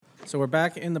So we're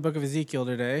back in the book of Ezekiel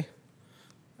today.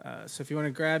 So if you want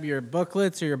to grab your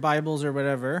booklets or your Bibles or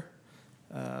whatever,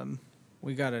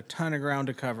 we got a ton of ground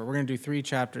to cover. We're going to do 3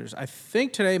 chapters. I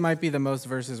think today might be the most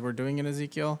verses we're doing in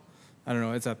Ezekiel. I don't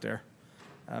know, it's up there.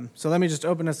 So let me just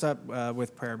open us up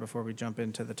with prayer before we jump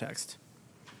into the text.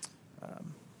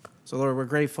 So Lord, we're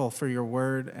grateful for your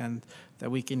word and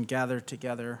that we can gather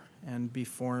together and be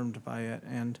formed by it.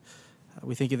 And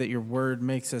we thank you that your word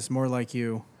makes us more like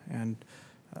you and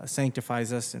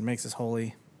sanctifies us and makes us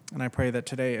holy. And I pray that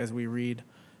today as we read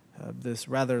this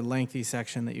rather lengthy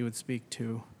section that you would speak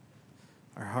to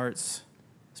our hearts,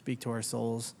 speak to our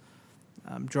souls,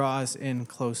 draw us in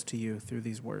close to you through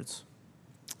these words.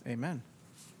 Amen.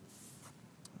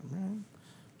 All right.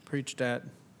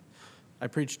 I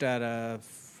preached at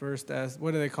first,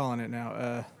 what are they calling it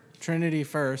now? Trinity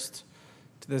First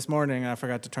this morning. I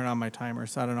forgot to turn on my timer,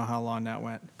 so I don't know how long that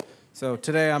went. So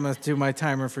today I'm going to do my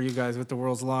timer for you guys with the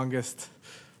world's longest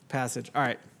passage. All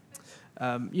right.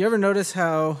 You ever notice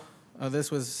how, this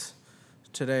was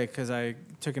today because I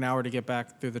took an hour to get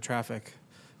back through the traffic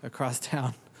across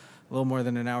town, a little more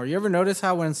than an hour. You ever notice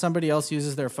how when somebody else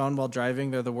uses their phone while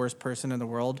driving, they're the worst person in the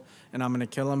world and I'm going to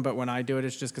kill them, but when I do it,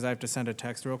 it's just because I have to send a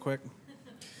text real quick?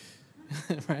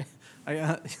 Right?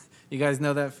 You guys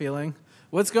know that feeling?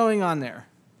 What's going on there?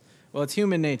 Well, it's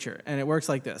human nature, and it works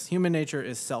like this. Human nature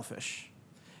is selfish,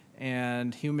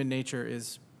 and human nature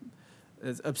is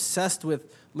obsessed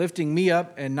with lifting me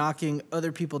up and knocking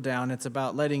other people down. It's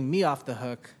about letting me off the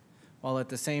hook while at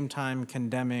the same time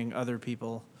condemning other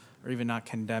people, or even not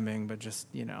condemning, but just,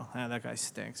 that guy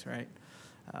stinks, right?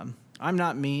 I'm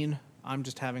not mean. I'm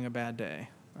just having a bad day,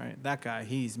 right? That guy,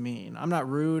 he's mean. I'm not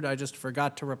rude. I just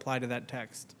forgot to reply to that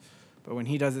text. But when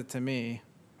he does it to me,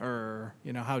 or,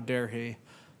 how dare he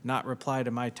not reply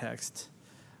to my text?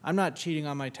 I'm not cheating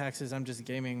on my taxes. I'm just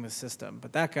gaming the system.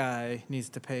 But that guy needs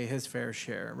to pay his fair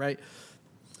share, right?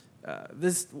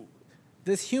 This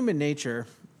human nature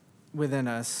within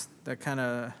us that kind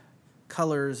of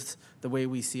colors the way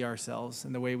we see ourselves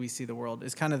and the way we see the world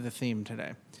is kind of the theme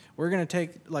today. We're going to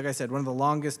take, like I said, one of the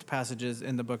longest passages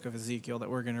in the book of Ezekiel that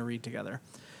we're going to read together.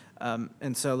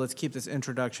 And so let's keep this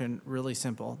introduction really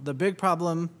simple. The big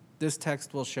problem this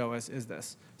text will show us is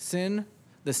this.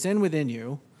 The sin within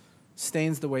you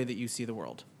stains the way that you see the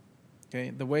world.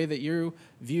 Okay? The way that you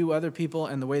view other people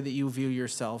and the way that you view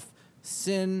yourself.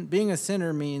 Being a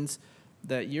sinner means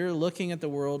that you're looking at the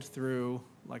world through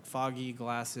like foggy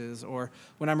glasses, or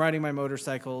when I'm riding my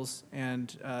motorcycles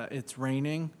and it's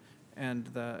raining and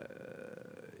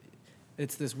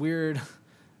it's this weird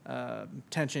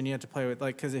tension you have to play with.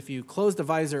 Like, because if you close the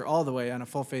visor all the way on a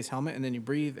full face helmet and then you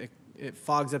breathe, it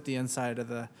fogs up the inside of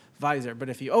the visor. But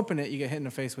if you open it, you get hit in the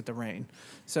face with the rain.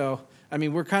 So,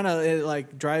 we're kind of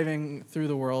like driving through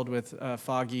the world with a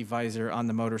foggy visor on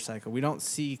the motorcycle. We don't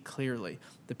see clearly.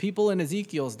 The people in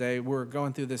Ezekiel's day were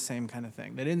going through this same kind of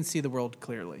thing. They didn't see the world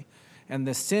clearly. And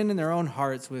the sin in their own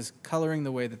hearts was coloring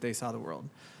the way that they saw the world.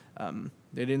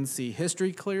 They didn't see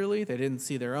history clearly. They didn't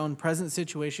see their own present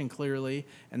situation clearly.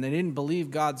 And they didn't believe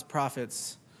God's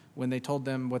prophets when they told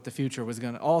them what the future was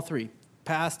going to. All 3,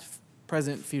 past,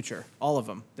 present, future, all of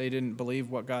them. They didn't believe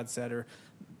what God said.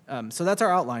 So that's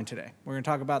our outline today. We're going to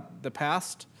talk about the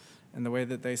past and the way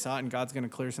that they saw it, and God's going to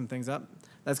clear some things up.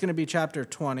 That's going to be chapter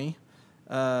 20.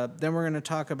 Then we're going to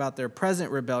talk about their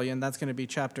present rebellion. That's going to be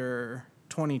chapter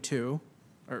 22.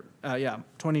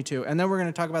 22. And then we're going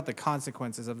to talk about the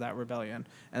consequences of that rebellion,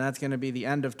 and that's going to be the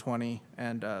end of 20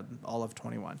 and all of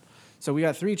 21. So we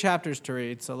got 3 chapters to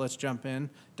read, so let's jump in.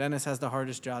 Dennis has the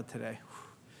hardest job today.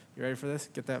 You ready for this?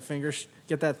 Get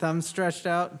that thumb stretched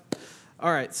out.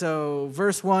 All right, so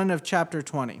verse 1 of chapter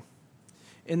 20.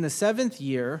 In the 7th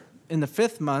year, in the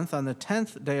 5th month, on the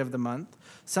 10th day of the month,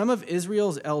 some of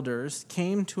Israel's elders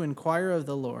came to inquire of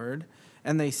the Lord,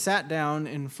 and they sat down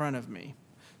in front of me.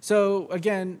 So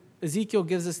again, Ezekiel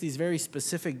gives us these very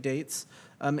specific dates.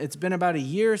 It's been about a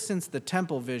year since the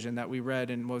temple vision that we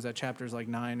read in, chapters like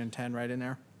 9 and 10 right in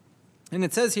there. And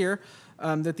it says here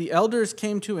that the elders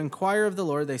came to inquire of the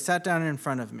Lord. They sat down in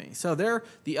front of me. So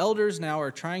the elders now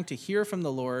are trying to hear from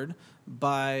the Lord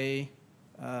by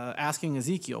asking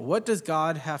Ezekiel, what does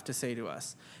God have to say to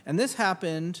us? And this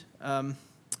happened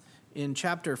in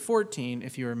chapter 14,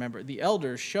 if you remember. The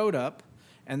elders showed up,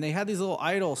 and they had these little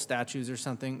idol statues or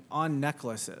something on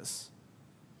necklaces.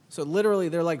 So literally,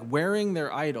 they're like wearing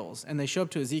their idols, and they show up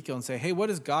to Ezekiel and say, hey, what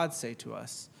does God say to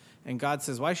us? And God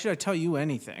says, why should I tell you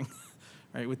anything?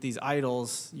 Right, with these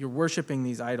idols, you're worshiping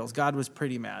these idols. God was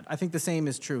pretty mad. I think the same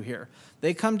is true here.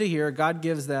 They come to hear, God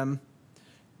gives them,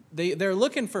 they're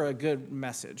looking for a good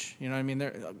message. You know what I mean?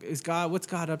 What's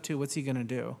God up to? What's he going to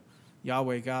do?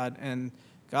 Yahweh, God. And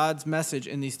God's message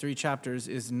in these 3 chapters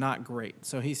is not great.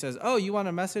 So he says, oh, you want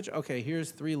a message? Okay,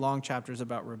 here's 3 long chapters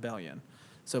about rebellion.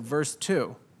 So verse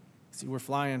 2. See, we're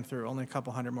flying through, only a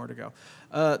couple hundred more to go.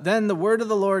 Then the word of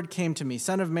the Lord came to me,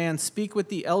 Son of man, speak with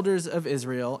the elders of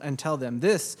Israel and tell them,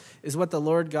 this is what the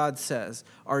Lord God says.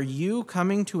 Are you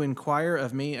coming to inquire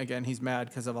of me? Again, he's mad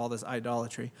because of all this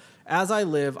idolatry. As I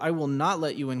live, I will not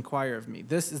let you inquire of me.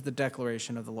 This is the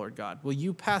declaration of the Lord God. Will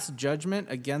you pass judgment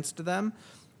against them?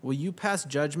 Will you pass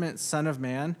judgment, Son of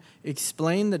man?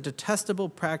 Explain the detestable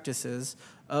practices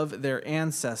of their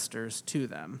ancestors to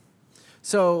them.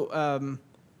 So,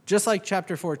 just like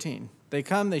chapter 14, they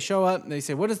come, they show up, and they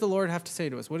say, what does the Lord have to say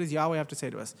to us? What does Yahweh have to say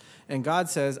to us? And God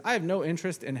says, I have no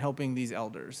interest in helping these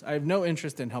elders. I have no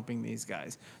interest in helping these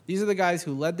guys. These are the guys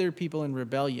who led their people in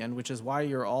rebellion, which is why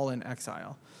you're all in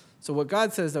exile. So what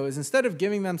God says, though, is instead of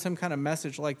giving them some kind of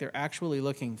message like they're actually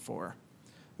looking for,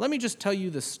 let me just tell you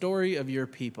the story of your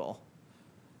people.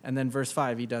 And then verse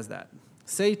 5, he does that.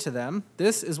 Say to them,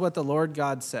 this is what the Lord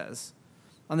God says.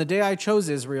 On the day I chose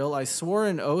Israel, I swore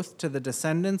an oath to the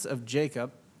descendants of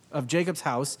Jacob's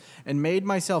house, and made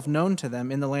myself known to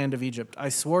them in the land of Egypt. I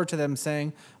swore to them,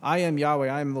 saying, I am Yahweh,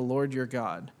 I am the Lord your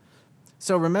God.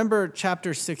 So remember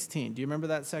chapter 16. Do you remember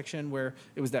that section where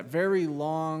it was that very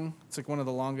long, it's like one of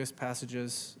the longest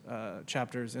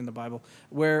chapters in the Bible,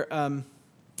 where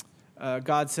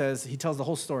God says, he tells the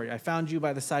whole story. I found you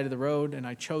by the side of the road, and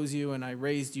I chose you, and I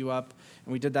raised you up,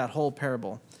 and we did that whole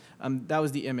parable. That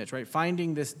was the image, right?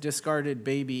 Finding this discarded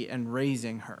baby and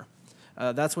raising her.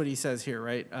 That's what he says here,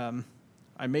 right?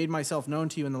 I made myself known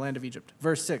to you in the land of Egypt.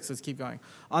 Verse 6, let's keep going.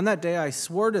 On that day I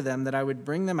swore to them that I would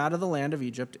bring them out of the land of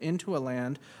Egypt into a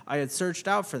land I had searched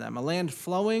out for them, a land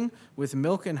flowing with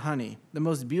milk and honey, the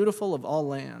most beautiful of all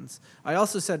lands. I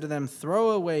also said to them, throw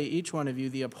away each one of you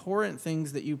the abhorrent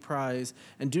things that you prize,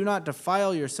 and do not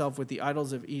defile yourself with the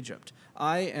idols of Egypt.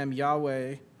 I am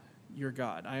Yahweh your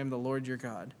God. I am the Lord your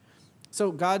God. So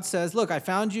God says, look, I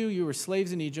found you. You were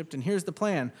slaves in Egypt, and here's the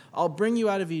plan. I'll bring you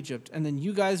out of Egypt, and then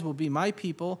you guys will be my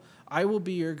people. I will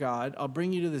be your God. I'll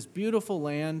bring you to this beautiful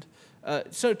land.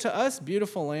 So to us,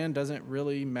 beautiful land doesn't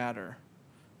really matter,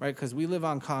 right? Because we live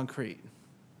on concrete,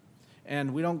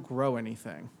 and we don't grow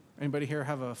anything. Anybody here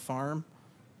have a farm?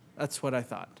 That's what I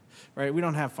thought, right? We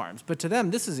don't have farms. But to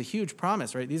them, this is a huge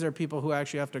promise, right? These are people who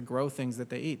actually have to grow things that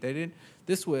they eat.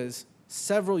 This was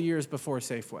several years before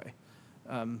Safeway.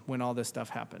 When all this stuff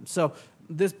happened. So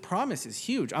this promise is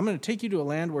huge. I'm going to take you to a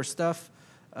land where stuff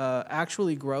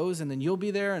actually grows, and then you'll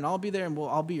be there, and I'll be there, and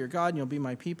I'll be your God, and you'll be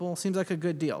my people. Seems like a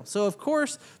good deal. So, of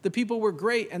course, the people were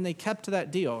great, and they kept to that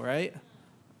deal, right?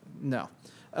 No.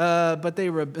 But they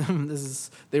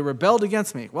rebelled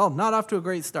against me. Well, not off to a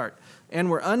great start. And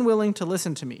were unwilling to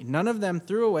listen to me. None of them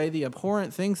threw away the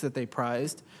abhorrent things that they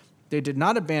prized. They did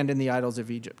not abandon the idols of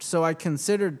Egypt. So I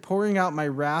considered pouring out my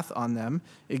wrath on them,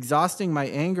 exhausting my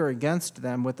anger against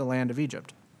them with the land of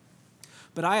Egypt.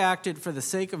 But I acted for the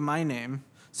sake of my name,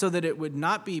 so that it would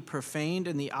not be profaned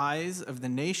in the eyes of the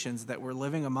nations that were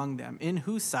living among them, in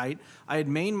whose sight I had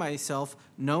made myself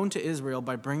known to Israel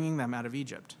by bringing them out of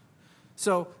Egypt.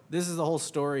 So this is the whole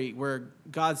story where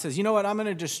God says, you know what, I'm going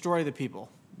to destroy the people,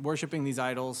 worshiping these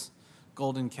idols,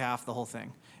 golden calf, the whole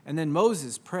thing. And then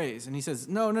Moses prays, and he says,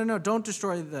 no, don't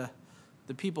destroy the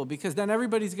people, because then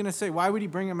everybody's going to say, why would he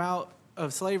bring them out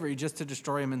of slavery just to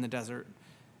destroy them in the desert?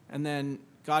 And then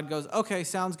God goes, okay,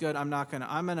 sounds good. I'm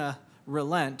going to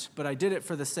relent, but I did it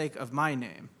for the sake of my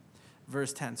name.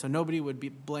 Verse 10, so nobody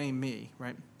would blame me,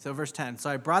 right? So verse 10,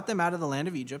 so I brought them out of the land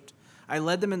of Egypt. I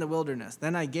led them in the wilderness.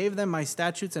 Then I gave them my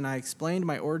statutes, and I explained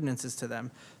my ordinances to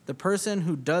them. The person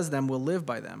who does them will live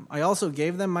by them. I also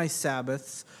gave them my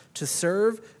Sabbaths to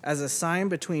serve as a sign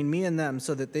between me and them,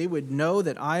 so that they would know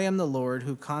that I am the Lord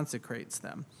who consecrates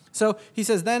them. So he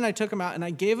says, then I took them out, and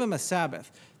I gave them a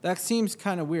Sabbath. That seems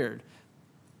kind of weird,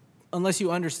 unless you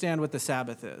understand what the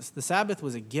Sabbath is. The Sabbath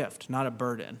was a gift, not a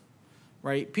burden,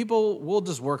 right? People will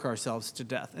just work ourselves to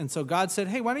death. And so God said,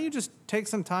 hey, why don't you just take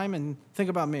some time and think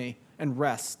about me and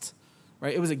rest,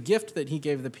 right? It was a gift that he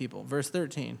gave the people. Verse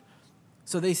 13.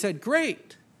 So they said,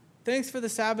 great, thanks for the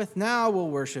Sabbath. Now we'll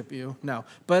worship you. No,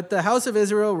 but the house of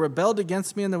Israel rebelled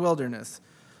against me in the wilderness.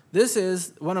 This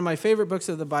is one of my favorite books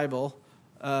of the Bible,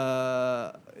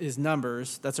 is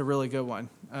Numbers. That's a really good one.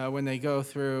 When they go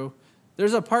through,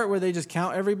 there's a part where they just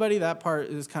count everybody. That part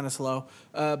is kind of slow.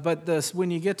 But when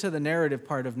you get to the narrative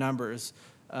part of Numbers,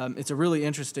 it's a really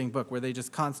interesting book where they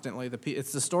just constantly,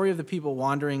 it's the story of the people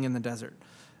wandering in the desert.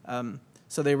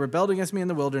 So they rebelled against me in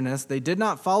the wilderness. They did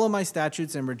not follow my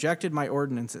statutes and rejected my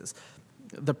ordinances.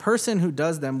 the person who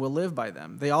does them will live by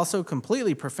them. They also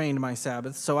completely profaned my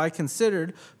Sabbaths, so I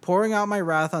considered pouring out my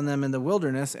wrath on them in the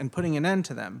wilderness and putting an end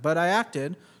to them. But I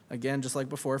acted, again, just like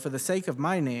before, for the sake of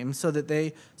my name, so that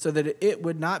it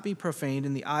would not be profaned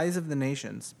in the eyes of the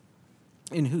nations,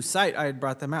 in whose sight I had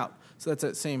brought them out. So that's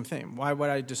that same thing. Why would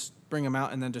I just bring them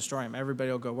out and then destroy them? Everybody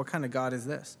will go, what kind of God is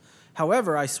this?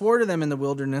 However, I swore to them in the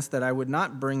wilderness that I would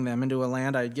not bring them into a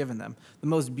land I had given them, the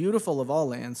most beautiful of all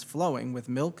lands, flowing with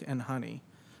milk and honey.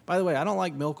 By the way, I don't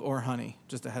like milk or honey,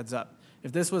 just a heads up.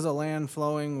 If this was a land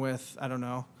flowing with, I don't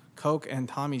know, Coke and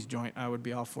Tommy's joint, I would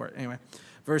be all for it. Anyway,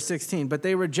 verse 16, but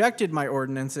they rejected my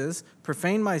ordinances,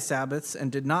 profaned my Sabbaths, and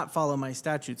did not follow my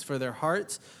statutes, for their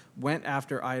hearts went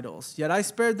after idols. Yet I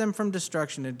spared them from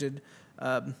destruction and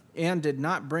did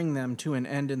not bring them to an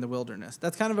end in the wilderness.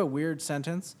 That's kind of a weird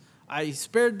sentence. I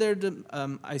spared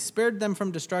them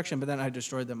from destruction, but then I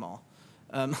destroyed them all.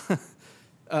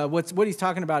 What he's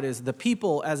talking about is the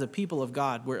people, as a people of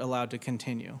God, were allowed to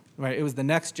continue. Right? It was the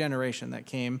next generation that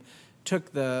came,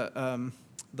 took the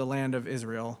land of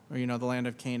Israel, or the land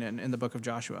of Canaan in the book of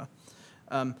Joshua.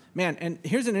 And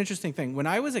here's an interesting thing. When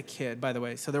I was a kid, by the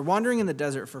way, so they're wandering in the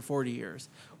desert for 40 years.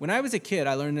 When I was a kid,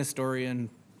 I learned this story in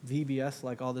VBS,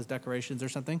 like all those decorations or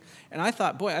something. And I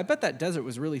thought, boy, I bet that desert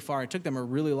was really far. It took them a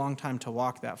really long time to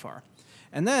walk that far.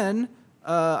 And then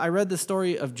I read the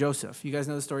story of Joseph. You guys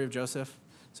know the story of Joseph?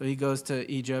 So he goes to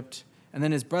Egypt, and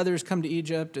then his brothers come to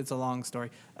Egypt. It's a long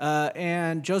story.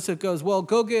 And Joseph goes, well,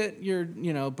 go get your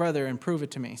brother and prove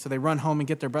it to me. So they run home and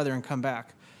get their brother and come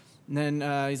back. And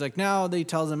then he's like, now he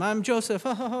tells him, I'm Joseph,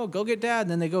 go get dad.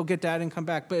 And then they go get dad and come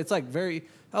back. But it's like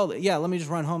let me just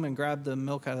run home and grab the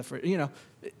milk out of the fridge.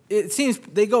 It seems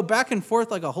they go back and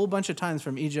forth like a whole bunch of times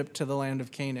from Egypt to the land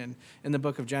of Canaan in the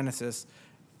book of Genesis.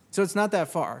 So it's not that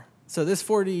far. So this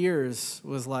 40 years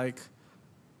was like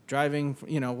driving,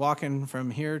 walking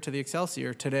from here to the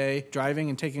Excelsior today, driving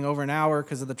and taking over an hour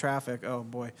because of the traffic. Oh,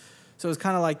 boy. So it was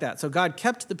kind of like that. So God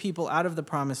kept the people out of the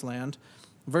promised land.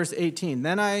 Verse 18,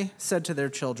 then I said to their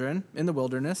children in the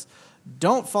wilderness,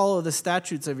 don't follow the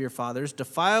statutes of your fathers,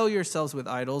 defile yourselves with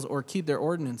idols, or keep their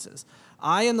ordinances.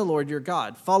 I am the Lord your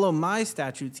God. Follow my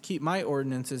statutes, keep my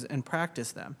ordinances, and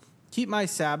practice them. Keep my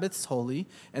Sabbaths holy,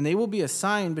 and they will be a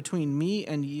sign between me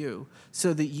and you,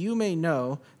 so that you may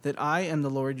know that I am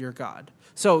the Lord your God.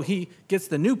 So he gets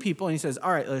the new people, and he says,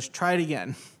 all right, let's try it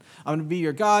again. I'm going to be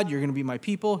your God. You're going to be my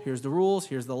people. Here's the rules.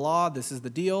 Here's the law. This is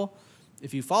the deal.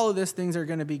 If you follow this, things are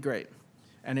going to be great.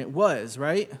 And it was,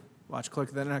 right? Watch,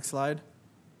 click the next slide.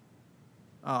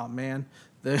 Oh, man.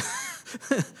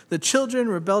 The children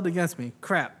rebelled against me.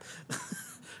 Crap.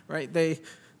 Right?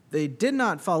 They did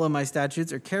not follow my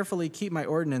statutes or carefully keep my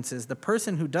ordinances. The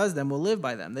person who does them will live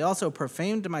by them. They also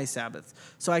profaned my Sabbaths.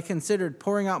 So I considered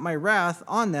pouring out my wrath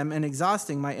on them and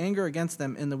exhausting my anger against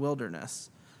them in the wilderness.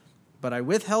 But I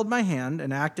withheld my hand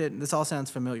and acted, this all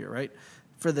sounds familiar, right?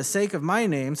 For the sake of my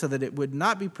name, so that it would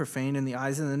not be profaned in the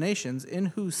eyes of the nations, in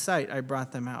whose sight I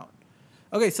brought them out.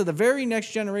 Okay, so the very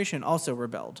next generation also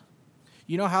rebelled.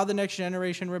 You know how the next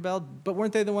generation rebelled? But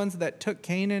weren't they the ones that took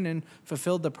Canaan and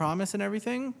fulfilled the promise and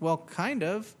everything? Well, kind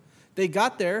of. They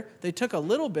got there, they took a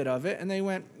little bit of it, and they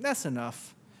went, that's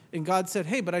enough. And God said,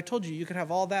 hey, but I told you could have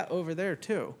all that over there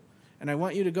too. And I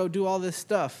want you to go do all this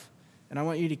stuff. And I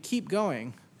want you to keep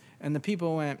going. And the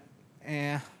people went,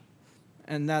 and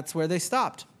that's where they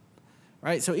stopped,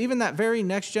 right? So even that very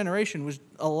next generation was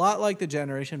a lot like the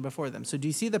generation before them. So do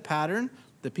you see the pattern?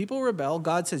 The people rebel.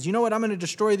 God says, you know what? I'm going to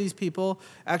destroy these people.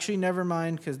 Actually, never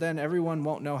mind, because then everyone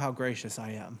won't know how gracious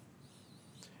I am.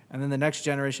 And then the next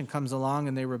generation comes along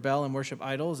and they rebel and worship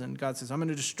idols. And God says, I'm going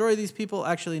to destroy these people.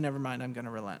 Actually, never mind. I'm going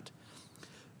to relent.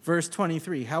 Verse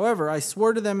 23, however, I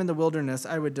swore to them in the wilderness,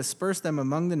 I would disperse them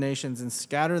among the nations and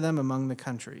scatter them among the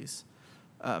countries.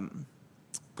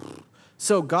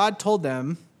 So God told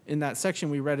them in that section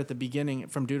we read at the beginning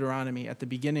from Deuteronomy, at the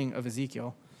beginning of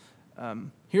Ezekiel,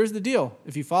 here's the deal.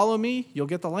 If you follow me, you'll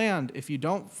get the land. If you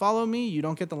don't follow me, you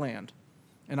don't get the land.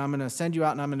 And I'm going to send you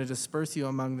out and I'm going to disperse you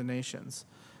among the nations.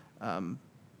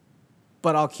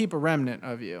 But I'll keep a remnant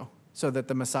of you so that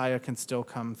the Messiah can still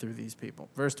come through these people.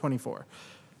 Verse 24.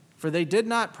 For they did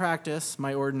not practice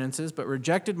my ordinances, but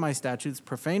rejected my statutes,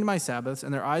 profaned my Sabbaths,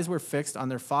 and their eyes were fixed on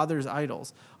their fathers'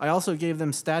 idols. I also gave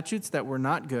them statutes that were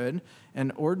not good,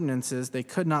 and ordinances they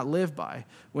could not live by.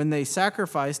 When they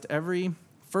sacrificed every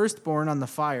firstborn on the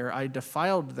fire, I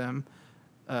defiled them.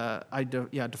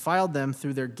 Defiled them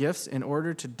through their gifts in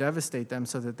order to devastate them,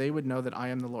 so that they would know that I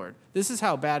am the Lord. This is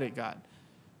how bad it got.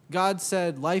 God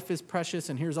said, life is precious,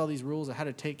 and here's all these rules of how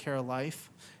to take care of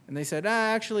life. And they said,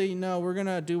 actually, no, we're going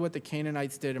to do what the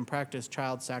Canaanites did and practice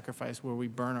child sacrifice where we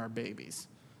burn our babies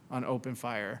on open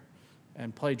fire.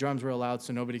 and play drums real loud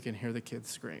so nobody can hear the kids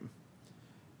scream.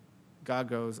 God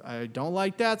goes, I don't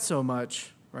like that so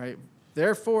much, right?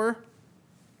 Therefore,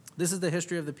 this is the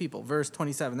history of the people. Verse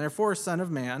 27, therefore, son of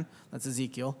man, that's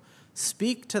Ezekiel,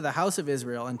 speak to the house of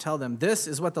Israel and tell them, this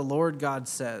is what the Lord God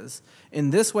says. In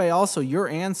this way also your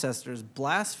ancestors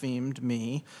blasphemed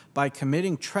me by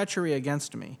committing treachery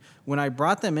against me. When I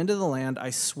brought them into the land, I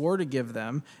swore to give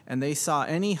them, and they saw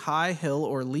any high hill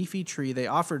or leafy tree. They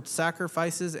offered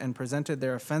sacrifices and presented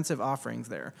their offensive offerings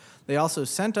there. They also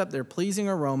sent up their pleasing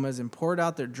aromas and poured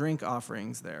out their drink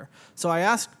offerings there. So I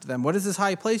asked them, what is this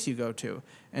high place you go to?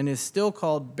 And is still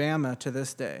called Bama to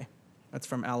this day. That's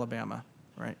from Alabama.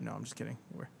 Right? No, I'm just kidding.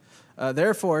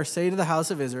 Therefore, say to the house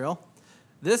of Israel,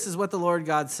 this is what the Lord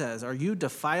God says. Are you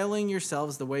defiling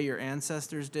yourselves the way your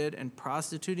ancestors did and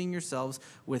prostituting yourselves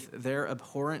with their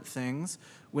abhorrent things?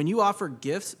 When you offer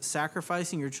gifts,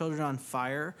 sacrificing your children on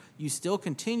fire, you still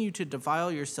continue to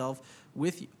defile yourself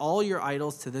with all your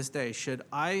idols to this day. Should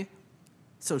I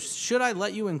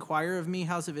let you inquire of me,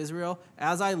 house of Israel?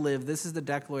 As I live, this is the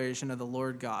declaration of the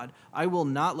Lord God. I will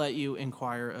not let you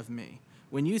inquire of me.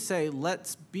 When you say,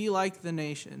 let's be like the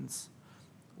nations,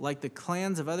 like the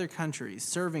clans of other countries,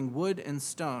 serving wood and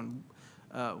stone,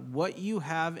 what you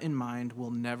have in mind will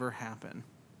never happen.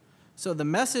 So the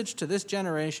message to this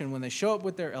generation when they show up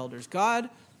with their elders, God,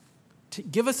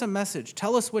 give us a message.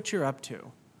 Tell us what you're up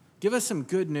to. Give us some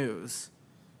good news.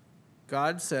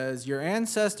 God says, your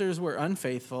ancestors were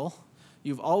unfaithful.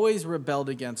 You've always rebelled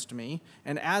against me.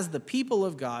 And as the people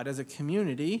of God, as a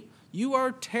community, you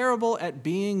are terrible at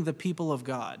being the people of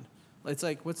God. It's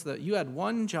like, you had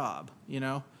one job,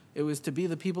 It was to be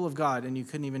the people of God, and you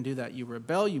couldn't even do that. You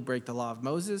rebel, you break the law of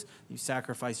Moses, you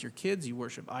sacrifice your kids, you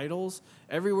worship idols.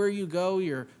 Everywhere you go,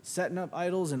 you're setting up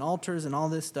idols and altars and all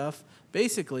this stuff.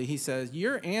 Basically, he says,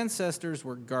 your ancestors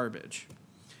were garbage.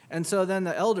 And so then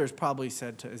the elders probably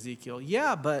said to Ezekiel,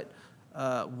 yeah, but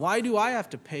why do I have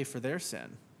to pay for their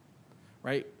sin?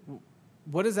 Right?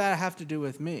 What does that have to do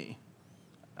with me?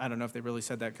 I don't know if they really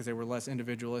said that because they were less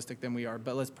individualistic than we are,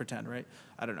 but let's pretend, right?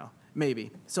 I don't know.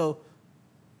 Maybe. So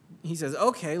he says,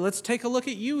 okay, let's take a look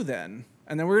at you then.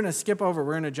 And then we're going to skip over.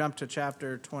 We're going to jump to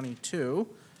chapter 22, and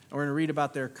we're going to read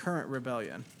about their current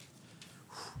rebellion.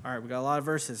 All right, we got a lot of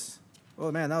verses.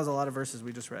 Oh, man, that was a lot of verses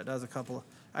we just read. That was a couple.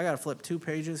 I got to flip 2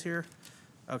 pages here.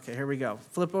 Okay, here we go.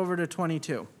 Flip over to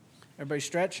 22. Everybody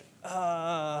stretch.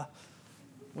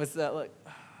 What's that like?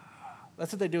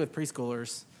 That's what they do with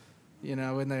preschoolers.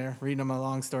 When they're reading them a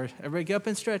long story. Everybody get up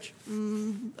and stretch.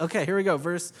 Okay, here we go.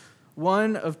 Verse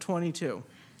 1 of 22.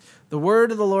 The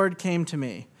word of the Lord came to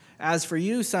me. As for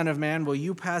you, son of man, will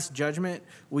you pass judgment?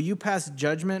 Will you pass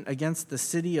judgment against the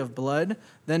city of blood?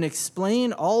 Then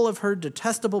explain all of her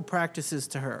detestable practices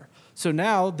to her. So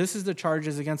now, this is the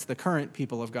charges against the current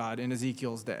people of God in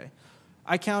Ezekiel's day.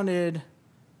 I counted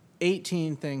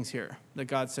 18 things here that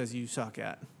God says you suck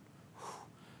at.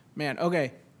 Man,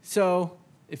 okay, so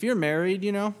if you're married,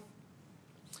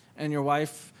 and your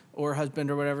wife or husband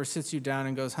or whatever sits you down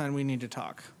and goes, hon, we need to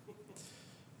talk.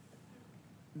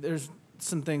 There's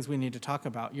some things we need to talk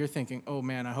about. You're thinking, oh,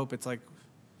 man, I hope it's like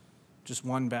just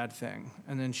one bad thing.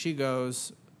 And then she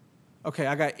goes, okay,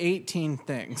 I got 18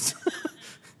 things.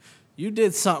 You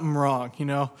did something wrong,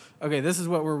 Okay, this is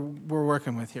what we're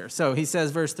working with here. So he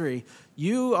says, verse 3,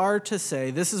 you are to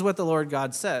say, this is what the Lord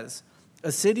God says.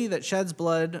 A city that sheds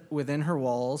blood within her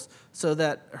walls, so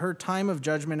that her time of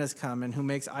judgment has come, and who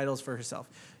makes idols for herself.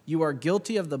 You are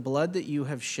guilty of the blood that you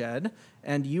have shed,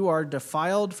 and you are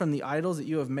defiled from the idols that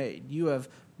you have made. You have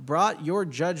brought your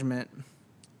judgment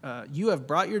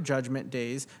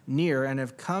days near, and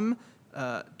have come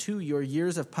to your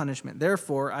years of punishment.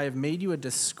 Therefore, I have made you a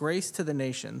disgrace to the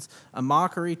nations, a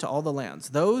mockery to all the lands.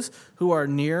 Those who are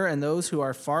near and those who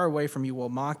are far away from you will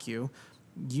mock you.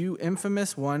 You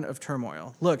infamous one of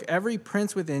turmoil. Look, every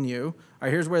prince within you, all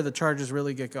right, here's where the charges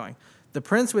really get going.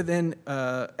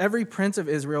 Every prince of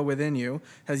Israel within you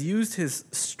has used his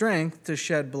strength to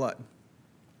shed blood.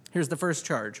 Here's the first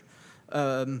charge.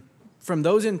 From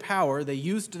those in power, they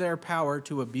used their power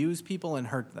to abuse people and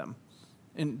hurt them.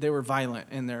 And they were violent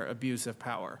in their abuse of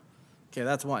power. Okay,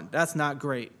 that's one. That's not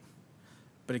great,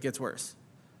 but it gets worse.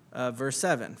 Verse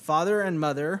 7, father and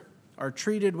mother are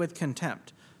treated with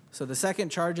contempt. So the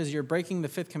second charge is you're breaking the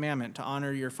 5th commandment to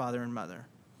honor your father and mother.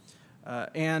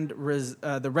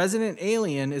 The resident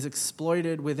alien is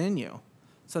exploited within you.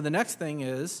 So the next thing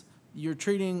is you're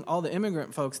treating all the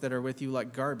immigrant folks that are with you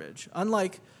like garbage.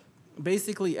 Unlike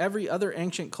basically every other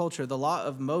ancient culture, the law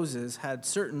of Moses had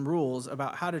certain rules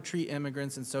about how to treat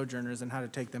immigrants and sojourners and how to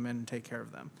take them in and take care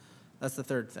of them. That's the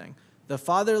third thing. The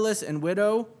fatherless and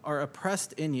widow are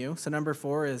oppressed in you. So number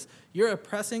 4 is you're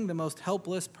oppressing the most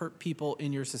helpless people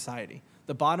in your society.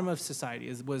 The bottom of society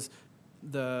was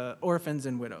the orphans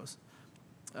and widows.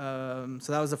 So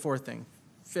that was the 4th thing.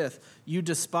 5th, you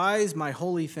despise my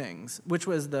holy things, which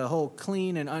was the whole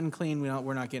clean and unclean.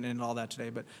 We're not getting into all that today,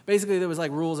 but basically there was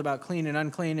like rules about clean and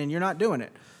unclean, and you're not doing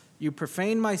it. You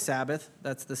profane my Sabbath.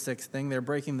 That's the 6th thing. They're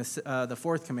breaking the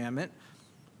 4th commandment.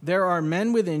 There are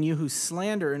men within you who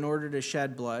slander in order to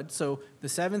shed blood. So the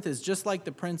 7th is just like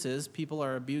the princes. People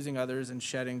are abusing others and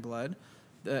shedding blood.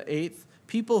 The 8th,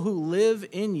 people who live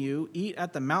in you eat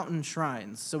at the mountain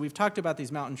shrines. So we've talked about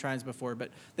these mountain shrines before, but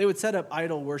they would set up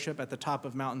idol worship at the top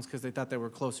of mountains because they thought they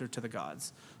were closer to the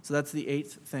gods. So that's the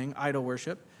 8th thing, idol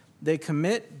worship. They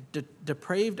commit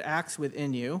depraved acts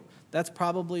within you. That's the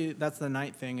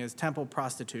 9th thing, is temple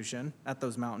prostitution at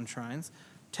those mountain shrines.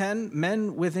 10,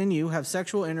 men within you have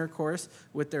sexual intercourse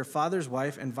with their father's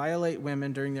wife and violate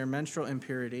women during their menstrual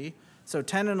impurity. So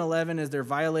 10 and 11 is they're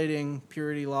violating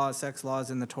purity laws, sex laws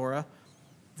in the Torah.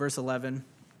 Verse 11,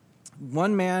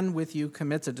 one man with you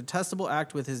commits a detestable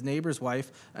act with his neighbor's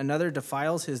wife, another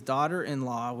defiles his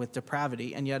daughter-in-law with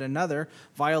depravity, and yet another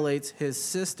violates his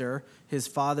sister, his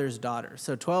father's daughter.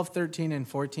 So 12, 13, and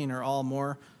 14 are all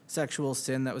more sexual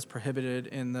sin that was prohibited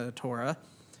in the Torah.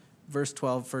 Verse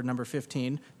 12 for number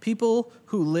 15, people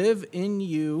who live in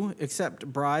you accept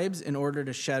bribes in order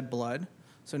to shed blood.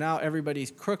 So now everybody's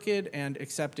crooked and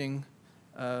accepting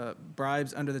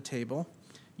bribes under the table.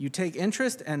 You take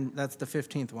interest, and that's the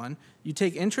 15th one, you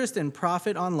take interest and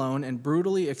profit on loan and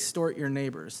brutally extort your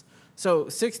neighbors. So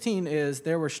 16 is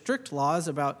there were strict laws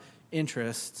about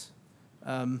interest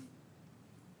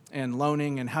and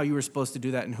loaning and how you were supposed to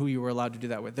do that and who you were allowed to do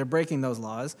that with. They're breaking those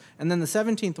laws. And then the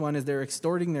 17th one is they're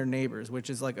extorting their neighbors, which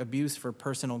is like abuse for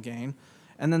personal gain.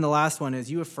 And then the last one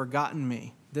is you have forgotten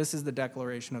me. This is the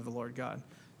declaration of the Lord God.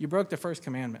 You broke the first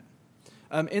commandment.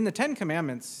 In the 10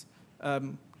 commandments,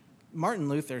 Martin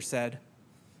Luther said,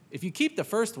 if you keep the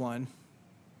first one,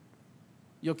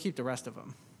 you'll keep the rest of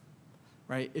them,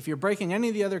 right? If you're breaking any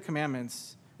of the other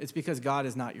commandments, it's because God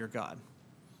is not your God,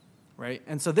 right?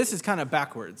 And so this is kind of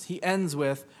backwards. He ends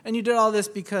with, and you did all this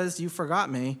because you forgot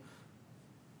me.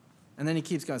 And then he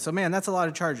keeps going. So, man, that's a lot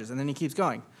of charges. And then he keeps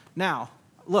going. Now,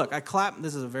 look,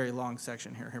 this is a very long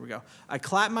section here. Here we go. I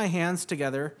clap my hands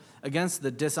together against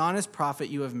the dishonest profit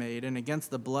you have made and against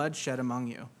the blood shed among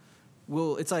you.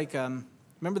 Well, it's like,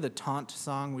 remember the taunt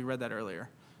song? We read that earlier.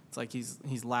 It's like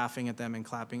he's laughing at them and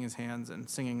clapping his hands and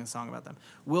singing a song about them.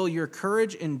 Will your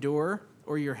courage endure,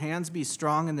 or your hands be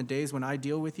strong in the days when I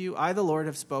deal with you? I, the Lord,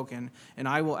 have spoken, and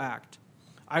I will act.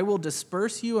 I will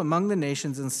disperse you among the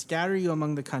nations and scatter you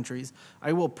among the countries.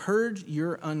 I will purge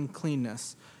your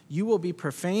uncleanness. You will be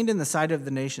profaned in the sight of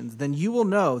the nations. Then you will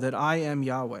know that I am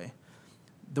Yahweh.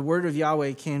 The word of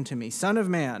Yahweh came to me. Son of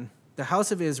man, the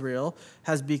house of Israel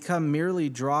has become merely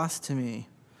dross to me.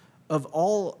 Of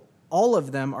all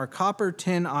of them are copper,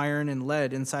 tin, iron, and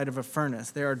lead inside of a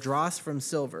furnace. They are dross from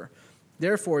silver.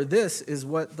 Therefore, this is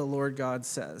what the Lord God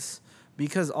says.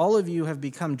 Because all of you have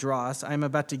become dross, I am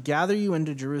about to gather you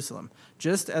into Jerusalem,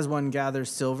 just as one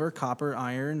gathers silver, copper,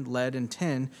 iron, lead, and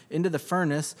tin into the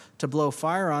furnace to blow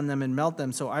fire on them and melt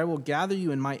them. So I will gather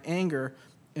you in my anger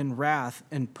and wrath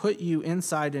and put you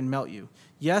inside and melt you.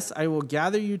 Yes, I will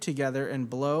gather you together and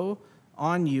blow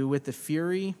on you with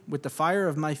the fire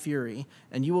of my fury,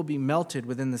 and you will be melted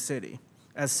within the city.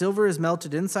 As silver is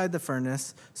melted inside the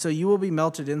furnace, so you will be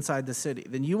melted inside the city.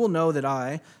 Then you will know that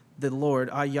I, the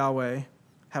Lord, I, Yahweh,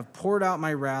 have poured out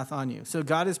my wrath on you. So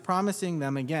God is promising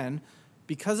them again,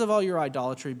 because of all your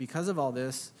idolatry, because of all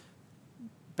this,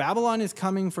 Babylon is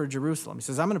coming for Jerusalem. He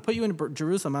says, I'm going to put you in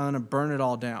Jerusalem. I'm going to burn it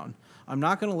all down. I'm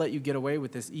not going to let you get away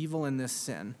with this evil and this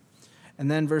sin. And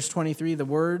then verse 23, the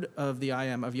word of the I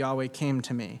am of Yahweh came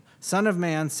to me. Son of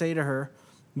man, say to her,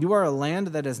 you are a land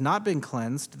that has not been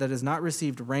cleansed, that has not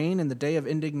received rain in the day of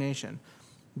indignation.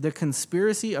 The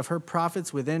conspiracy of her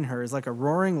prophets within her is like a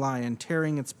roaring lion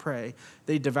tearing its prey.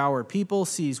 They devour people,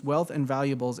 seize wealth and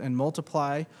valuables, and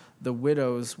multiply the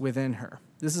widows within her.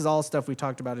 This is all stuff we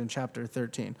talked about in chapter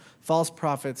 13. False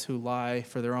prophets who lie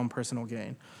for their own personal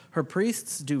gain. Her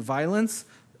priests do violence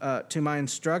to my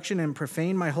instruction and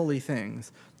profane my holy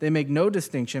things. They make no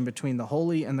distinction between the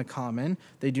holy and the common.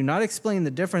 They do not explain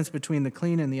the difference between the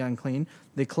clean and the unclean.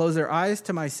 They close their eyes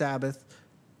to my Sabbaths,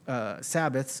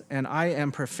 and I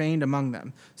am profaned among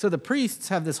them. So the priests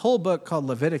have this whole book called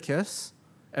Leviticus,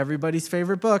 everybody's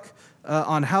favorite book,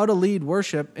 on how to lead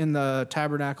worship in the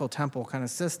tabernacle temple kind of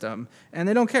system, and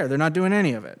they don't care. They're not doing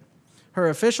any of it. Her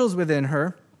officials within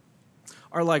her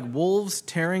are like wolves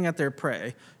tearing at their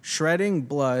prey, shedding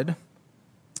blood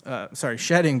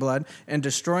shedding blood, and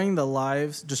destroying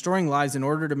lives in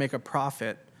order to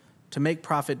make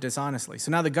profit dishonestly.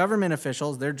 So now the government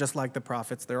officials, they're just like the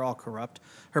prophets. They're all corrupt.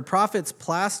 Her prophets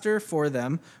plaster for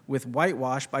them with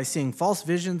whitewash by seeing false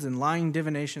visions and lying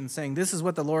divinations, saying, this is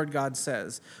what the Lord God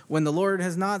says, when the Lord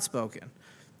has not spoken.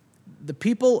 The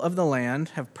people of the land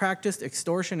have practiced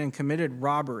extortion and committed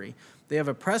robbery. They have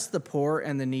oppressed the poor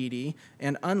and the needy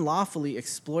and unlawfully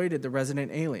exploited the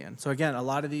resident alien. So again, a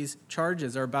lot of these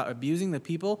charges are about abusing the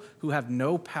people who have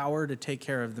no power to take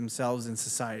care of themselves in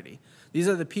society. These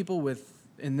are the people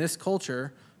in this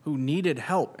culture who needed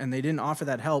help, and they didn't offer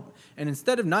that help. And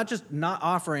instead of not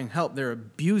offering help, they're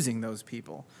abusing those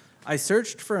people. I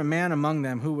searched for a man among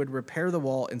them who would repair the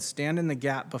wall and stand in the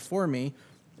gap before me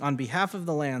on behalf of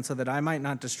the land so that I might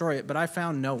not destroy it, but I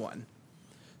found no one.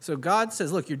 So God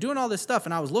says, look, you're doing all this stuff,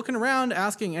 and I was looking around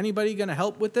asking, anybody going to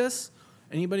help with this?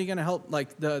 Anybody going to help?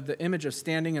 Like the image of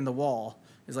standing in the wall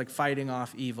is like fighting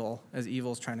off evil as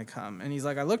evil's trying to come. And he's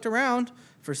like, I looked around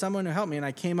for someone to help me, and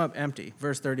I came up empty.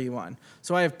 Verse 31.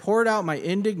 So I have poured out my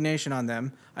indignation on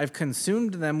them. I have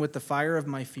consumed them with the fire of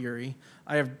my fury.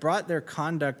 I have brought their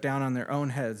conduct down on their own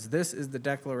heads. This is the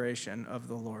declaration of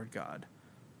the Lord God.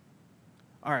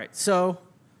 All right, so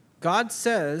God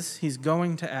says he's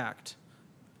going to act.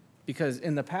 Because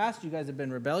in the past, you guys have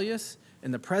been rebellious.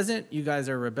 In the present, you guys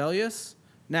are rebellious.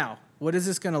 Now, what is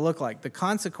this going to look like? The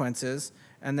consequences,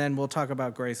 and then we'll talk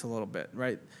about grace a little bit,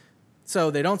 right? So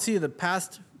they don't see the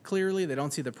past clearly, they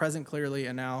don't see the present clearly,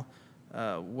 and now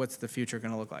what's the future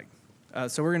going to look like?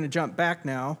 So we're going to jump back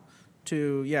now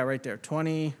to, right there,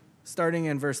 20, starting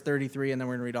in verse 33, and then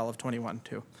we're going to read all of 21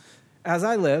 too. As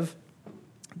I live,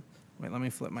 let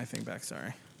me flip my thing back,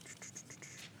 sorry.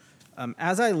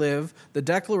 As I live, the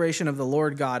declaration of the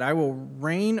Lord God, I will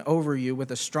reign over you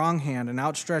with a strong hand, an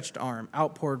outstretched arm,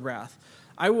 outpoured wrath.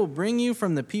 I will bring you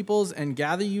from the peoples and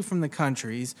gather you from the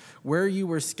countries where you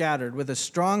were scattered with a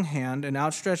strong hand, an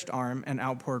outstretched arm, and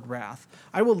outpoured wrath.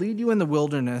 I will lead you in the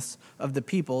wilderness of the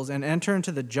peoples and enter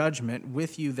into the judgment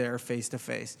with you there face to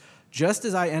face. Just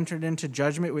as I entered into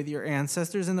judgment with your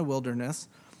ancestors in the wilderness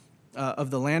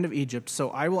of the land of Egypt,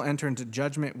 so I will enter into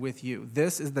judgment with you.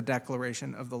 This is the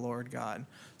declaration of the Lord God.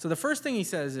 So the first thing he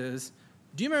says is,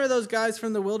 do you remember those guys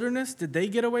from the wilderness? Did they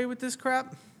get away with this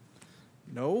crap?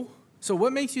 No. So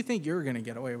what makes you think you're going to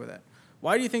get away with it?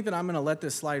 Why do you think that I'm going to let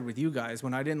this slide with you guys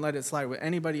when I didn't let it slide with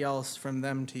anybody else from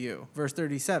them to you? Verse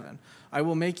 37, I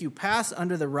will make you pass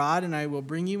under the rod, and I will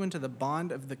bring you into the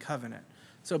bond of the covenant.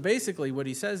 So basically what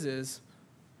he says is,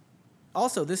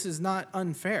 also, this is not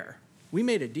unfair. We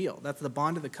made a deal. That's the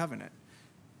bond of the covenant.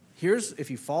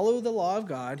 If you follow the law of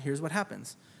God, here's what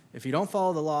happens. If you don't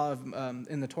follow the law of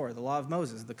in the Torah, the law of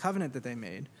Moses, the covenant that they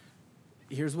made,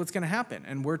 here's what's going to happen.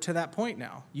 And we're to that point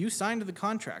now. You signed the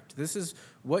contract. This is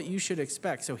what you should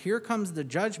expect. So here comes the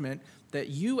judgment that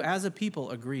you as a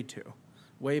people agreed to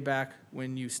way back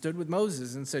when you stood with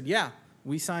Moses and said, yeah,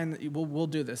 we signed, we'll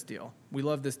do this deal. We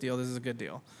love this deal. This is a good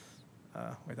deal.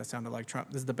 Wait, that sounded like Trump.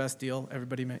 This is the best deal.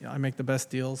 I make the best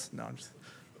deals. No, that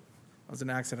was an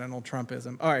accidental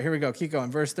Trumpism. All right, here we go. Keep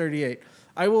going. Verse 38.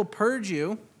 I will purge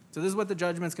you. So this is what the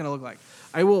judgment's going to look like.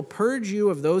 I will purge you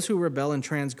of those who rebel and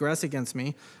transgress against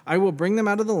me. I will bring them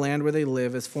out of the land where they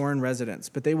live as foreign residents,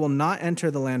 but they will not enter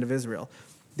the land of Israel.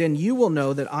 Then you will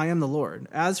know that I am the Lord.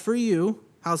 As for you,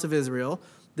 house of Israel,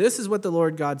 this is what the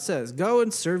Lord God says. Go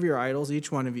and serve your idols,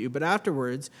 each one of you, but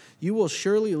afterwards you will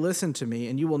surely listen to me,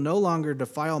 and you will no longer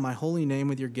defile my holy name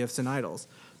with your gifts and idols.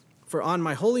 For on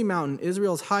my holy mountain,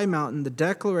 Israel's high mountain, the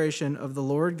declaration of the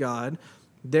Lord God,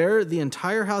 there the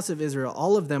entire house of Israel,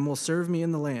 all of them will serve me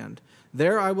in the land.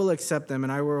 There I will accept them,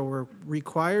 and I will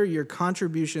require your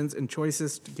contributions and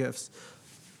choicest gifts,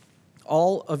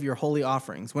 all of your holy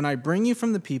offerings. When I bring you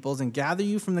from the peoples and gather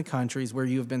you from the countries where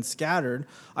you have been scattered,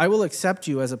 I will accept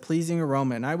you as a pleasing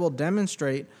aroma, and I will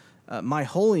demonstrate my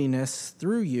holiness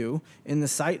through you in the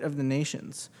sight of the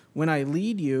nations. When I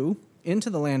lead you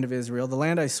into the land of Israel, the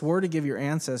land I swore to give your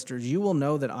ancestors, you will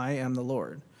know that I am the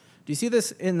Lord. Do you see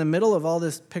this in the middle of all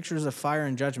this pictures of fire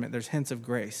and judgment? There's hints of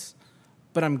grace.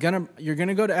 But you're going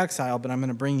to go to exile, but I'm going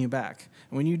to bring you back.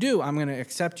 And when you do, I'm going to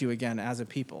accept you again as a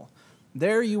people.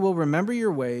 There you will remember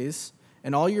your ways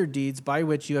and all your deeds by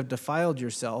which you have defiled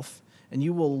yourself, and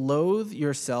you will loathe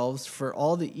yourselves for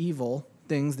all the evil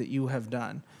things that you have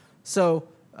done. So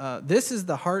this is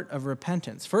the heart of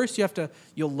repentance. First,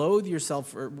 you'll loathe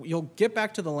yourself, or you'll get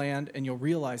back to the land, and you'll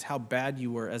realize how bad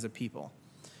you were as a people.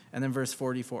 And then verse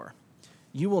 44,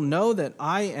 you will know that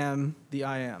I am,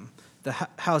 the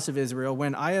house of Israel,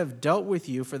 when I have dealt with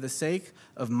you for the sake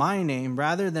of my name,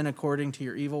 rather than according to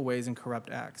your evil ways and corrupt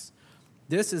acts.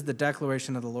 This is the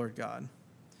declaration of the Lord God.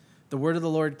 the word of the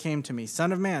Lord came to me.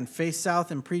 Son of man, face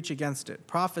south and preach against it.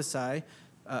 Prophesy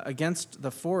against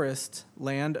the forest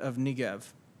land of Negev.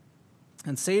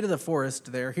 And say to the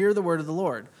forest there, hear the word of the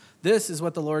Lord. This is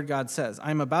what the Lord God says.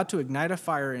 I am about to ignite a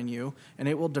fire in you, and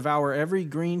it will devour every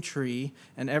green tree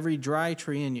and every dry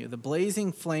tree in you. The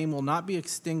blazing flame will not be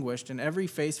extinguished, and every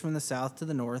face from the south to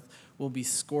the north will be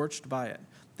scorched by it.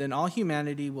 Then all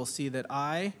humanity will see that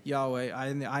I, Yahweh,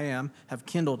 I am, have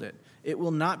kindled it. It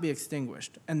will not be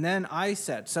extinguished. And then I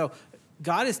said, so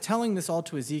God is telling this all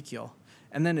to Ezekiel.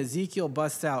 And then Ezekiel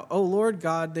busts out, oh, Lord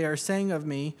God, they are saying of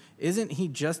me, isn't he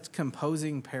just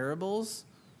composing parables?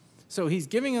 So he's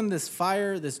giving them this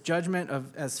fire, this judgment,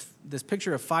 as this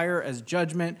picture of fire as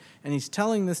judgment, and he's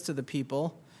telling this to the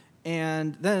people.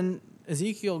 And then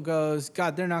Ezekiel goes,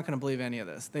 God, they're not going to believe any of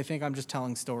this. They think I'm just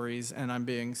telling stories and I'm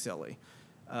being silly.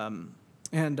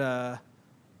 So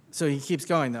he keeps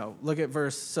going, though. Look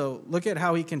at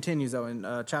how he continues, though,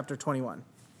 in chapter 21.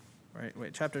 Right,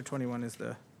 wait, chapter 21 is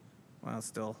it's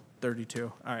still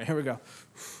 32. All right, here we go.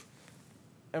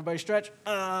 Everybody stretch.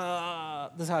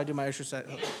 This is how I do my exercise,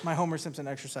 my Homer Simpson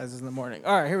exercises in the morning.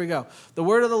 All right, here we go. The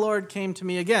word of the Lord came to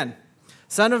me again.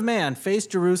 Son of man, face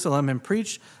Jerusalem and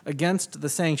preach against the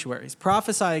sanctuaries.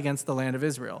 Prophesy against the land of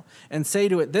Israel and say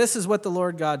to it, this is what the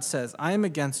Lord God says. I am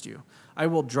against you. I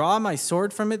will draw my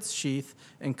sword from its sheath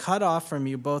and cut off from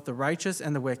you both the righteous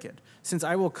and the wicked. Since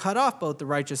I will cut off both the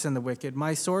righteous and the wicked,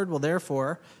 my sword will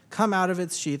therefore come out of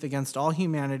its sheath against all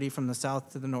humanity from the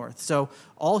south to the north. So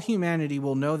all humanity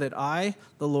will know that I,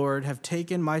 the Lord, have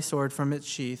taken my sword from its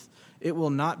sheath. It will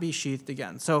not be sheathed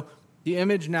again. So the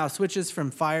image now switches from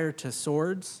fire to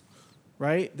swords,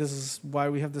 right? This is why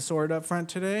we have the sword up front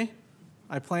today.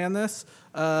 I planned this.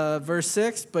 Verse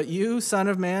 6, but you, son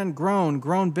of man,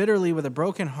 groan bitterly with a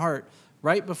broken heart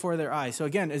right before their eyes. So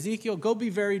again, Ezekiel, go be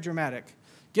very dramatic.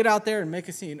 Get out there and make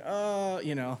a scene.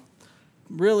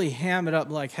 Really ham it up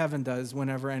like heaven does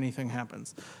whenever anything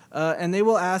happens. And they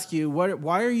will ask you,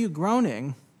 why are you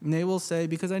groaning? And they will say,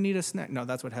 because I need a snack. No,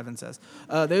 that's what heaven says.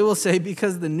 They will say,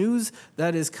 because the news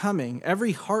that is coming,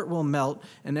 every heart will melt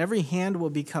and every hand will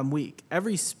become weak.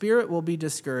 Every spirit will be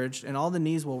discouraged and all the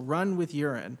knees will run with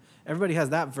urine. Everybody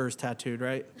has that verse tattooed,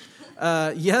 right?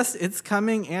 Yes, it's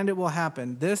coming and it will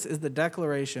happen. This is the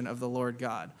declaration of the Lord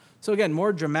God. So again,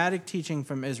 more dramatic teaching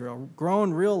from Israel.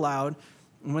 Groan real loud.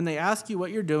 And when they ask you what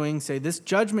you're doing, say, this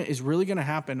judgment is really going to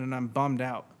happen and I'm bummed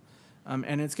out.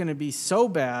 And it's going to be so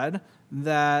bad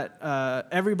that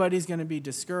everybody's going to be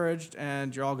discouraged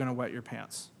and you're all going to wet your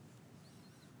pants.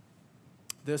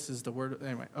 This is the word.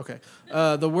 Anyway, okay.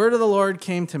 The word of the Lord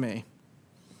came to me.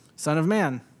 Son of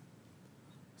man.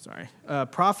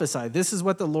 Prophesy. This is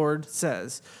what the Lord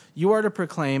says. You are to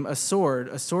proclaim a sword.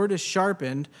 A sword is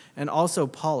sharpened and also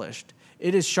polished.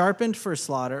 It is sharpened for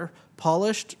slaughter,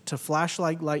 polished to flash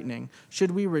like lightning.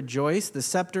 Should we rejoice? The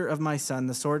scepter of my son,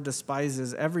 the sword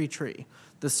despises every tree.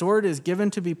 The sword is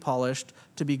given to be polished,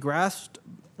 to be grasped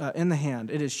in the hand.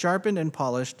 It is sharpened and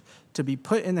polished, to be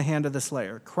put in the hand of the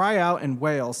slayer. Cry out and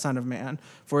wail, son of man,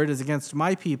 for it is against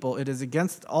my people. It is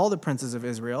against all the princes of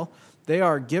Israel. They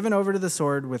are given over to the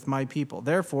sword with my people.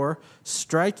 Therefore,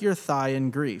 strike your thigh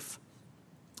in grief.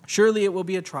 Surely it will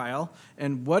be a trial.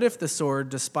 And what if the sword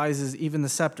despises even the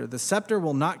scepter? The scepter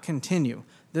will not continue.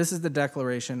 This is the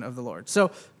declaration of the Lord.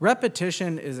 So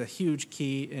repetition is a huge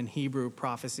key in Hebrew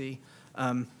prophecy.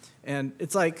 And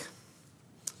it's like,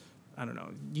 I don't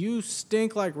know, you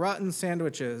stink like rotten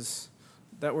sandwiches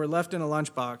that were left in a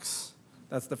lunchbox.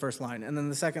 That's the first line. And then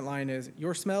the second line is,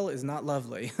 your smell is not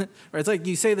lovely. Or it's like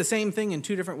you say the same thing in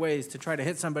two different ways to try to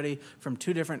hit somebody from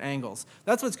two different angles.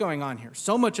 That's what's going on here.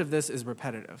 So much of this is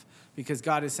repetitive because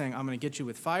God is saying, I'm going to get you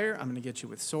with fire, I'm going to get you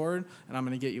with sword, and I'm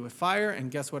going to get you with fire, and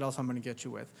guess what else I'm going to get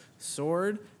you with?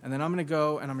 Sword, and then I'm going to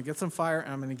go and I'm going to get some fire,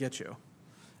 and I'm going to get you.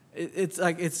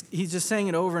 He's just saying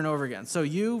it over and over again. So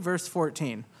you, verse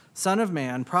 14, son of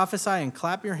man, prophesy and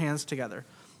clap your hands together.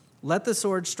 Let the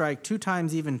sword strike 2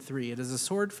 times, even 3. It is a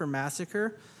sword for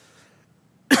massacre,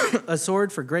 a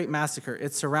sword for great massacre.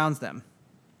 It surrounds them.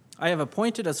 I have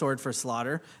appointed a sword for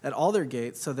slaughter at all their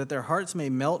gates, so that their hearts may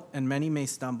melt and many may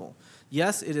stumble.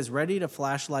 Yes, it is ready to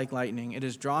flash like lightning. It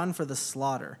is drawn for the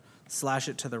slaughter. Slash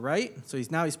it to the right. So he's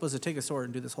supposed to take a sword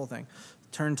and do this whole thing.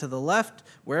 Turn to the left,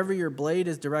 wherever your blade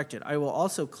is directed. I will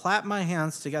also clap my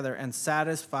hands together and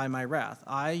satisfy my wrath.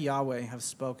 I, Yahweh, have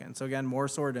spoken. So again, more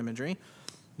sword imagery.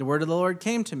 The word of the Lord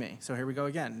came to me. So here we go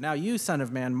again. Now you, son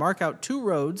of man, mark out 2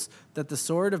 roads that the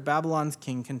sword of Babylon's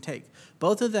king can take.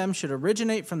 Both of them should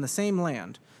originate from the same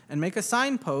land. And make a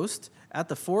signpost at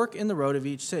the fork in the road of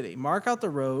each city. Mark out the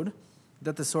road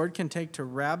that the sword can take to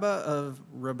Rabbah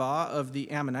of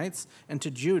the Ammonites and to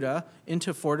Judah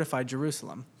into fortified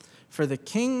Jerusalem. For the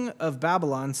king of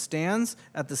Babylon stands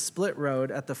at the split road,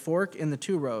 at the fork in the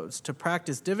two roads. To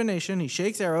practice divination, he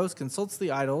shakes arrows, consults the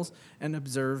idols, and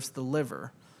observes the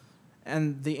liver.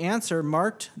 And the answer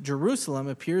marked Jerusalem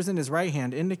appears in his right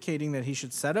hand, indicating that he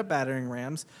should set up battering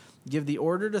rams, give the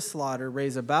order to slaughter,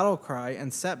 raise a battle cry,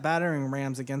 and set battering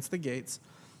rams against the gates.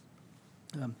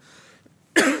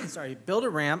 Build a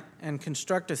ramp and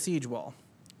construct a siege wall.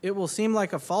 It will seem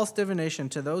like a false divination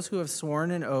to those who have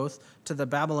sworn an oath to the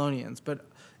Babylonians, but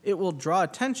it will draw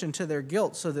attention to their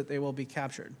guilt so that they will be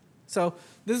captured. So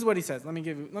this is what he says. Let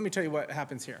me tell you what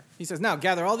happens here. He says, now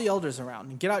gather all the elders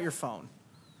around and get out your phone.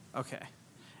 Okay.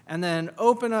 And then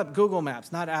open up Google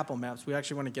Maps, not Apple Maps. We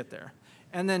actually want to get there.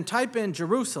 And then type in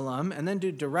Jerusalem and then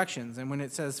do directions. And when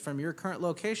it says from your current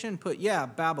location, put,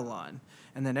 Babylon.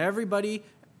 And then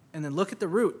look at the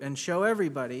route and show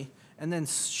everybody. And then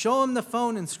show them the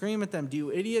phone and scream at them. Do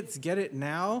you idiots get it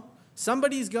now?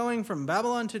 Somebody's going from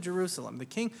Babylon to Jerusalem.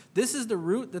 This is the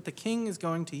route that the king is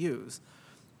going to use.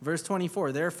 Verse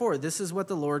 24, therefore, this is what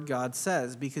the Lord God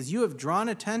says, because you have drawn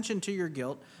attention to your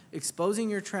guilt, exposing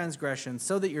your transgressions,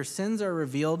 so that your sins are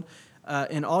revealed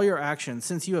in all your actions.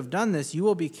 Since you have done this, you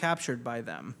will be captured by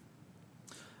them.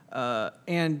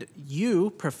 And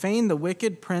you profane the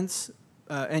wicked prince,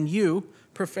 and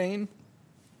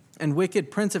wicked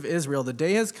prince of Israel, the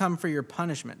day has come for your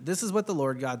punishment. This is what the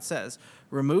Lord God says.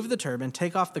 Remove the turban,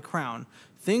 take off the crown.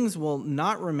 Things will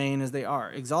not remain as they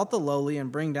are. Exalt the lowly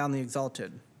and bring down the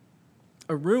exalted.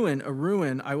 A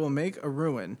ruin, I will make a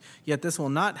ruin. Yet this will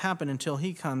not happen until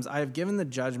he comes. I have given the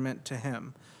judgment to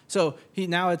him. So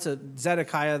now it's a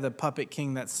Zedekiah, the puppet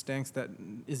king that stinks, that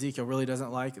Ezekiel really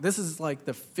doesn't like. This is like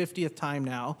the 50th time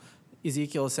now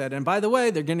Ezekiel said, and by the way,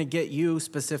 they're going to get you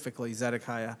specifically,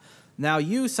 Zedekiah. Now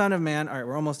you, son of man, all right,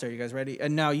 we're almost there, you guys ready?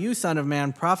 And now you, son of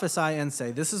man, prophesy and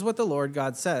say, this is what the Lord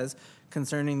God says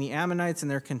concerning the Ammonites and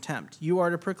their contempt. You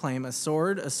are to proclaim, a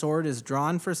sword is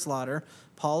drawn for slaughter,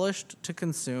 polished to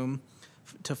consume,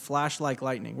 to flash like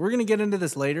lightning. We're going to get into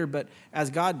this later, but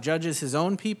as God judges his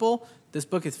own people, this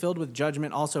book is filled with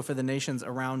judgment also for the nations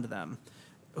around them,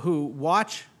 who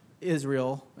watch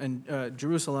Israel and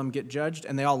Jerusalem get judged,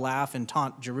 and they all laugh and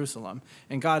taunt Jerusalem.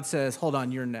 And God says, hold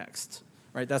on, you're next.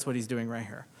 Right? That's what he's doing right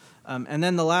here. And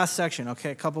then the last section,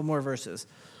 okay, a couple more verses.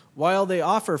 While they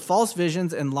offer false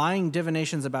visions and lying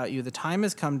divinations about you, the time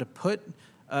has come to put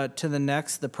to the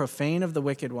necks the profane of the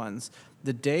wicked ones.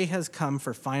 The day has come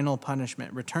for final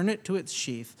punishment. Return it to its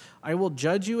sheath. I will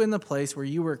judge you in the place where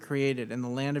you were created, in the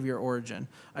land of your origin.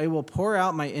 I will pour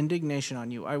out my indignation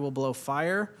on you. I will blow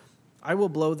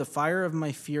the fire of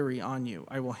my fury on you.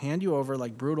 I will hand you over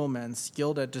like brutal men,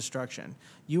 skilled at destruction.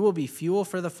 You will be fuel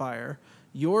for the fire.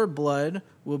 Your blood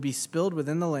will be spilled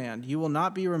within the land. You will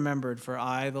not be remembered, for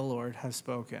I, the Lord, have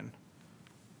spoken.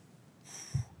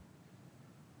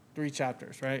 3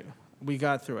 chapters, right? We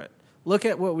got through it. Look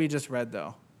at what we just read,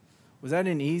 though. Was that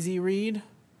an easy read?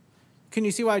 Can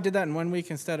you see why I did that in 1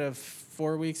 week instead of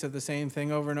 4 weeks of the same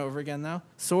thing over and over again, though?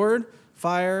 Sword,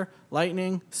 fire,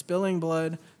 lightning, spilling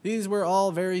blood. These were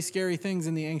all very scary things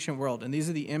in the ancient world, and these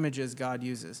are the images God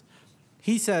uses.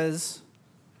 He says,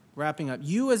 wrapping up,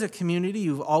 you as a community,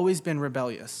 you've always been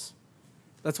rebellious.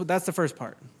 That's the first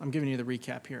part. I'm giving you the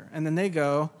recap here. And then they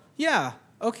go, yeah,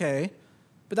 okay,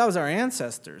 but that was our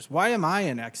ancestors. Why am I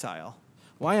in exile?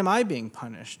 Why am I being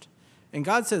punished? And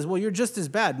God says, well, you're just as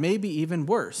bad, maybe even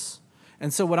worse.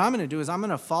 And so what I'm going to do is I'm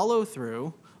going to follow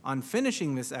through on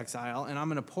finishing this exile, and I'm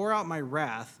going to pour out my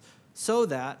wrath so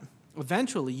that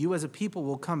eventually you as a people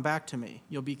will come back to me.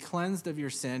 You'll be cleansed of your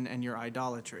sin and your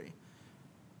idolatry.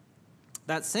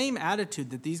 That same attitude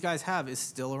that these guys have is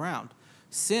still around.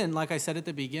 Sin, like I said at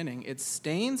the beginning, it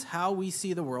stains how we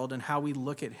see the world and how we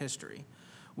look at history.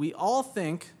 We all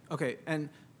think, okay, and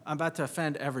I'm about to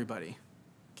offend everybody,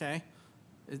 okay?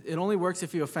 It only works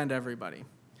if you offend everybody.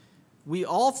 We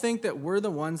all think that we're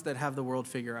the ones that have the world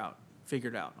figured out.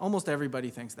 Almost everybody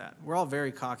thinks that. We're all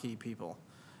very cocky people.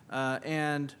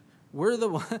 And we're the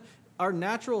one, our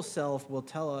natural self will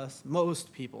tell us,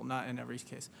 most people, not in every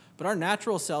case, but our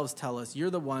natural selves tell us, you're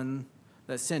the one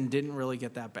that sin didn't really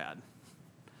get that bad.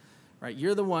 Right?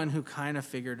 You're the one who kind of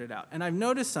figured it out. And I've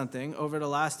noticed something over the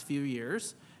last few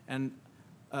years, and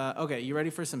okay, you ready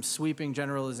for some sweeping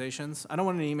generalizations? I don't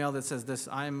want an email that says this,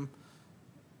 I'm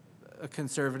a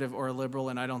conservative or a liberal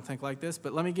and I don't think like this,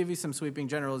 but let me give you some sweeping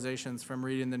generalizations from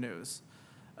reading the news.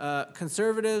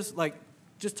 Conservatives, like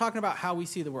just talking about how we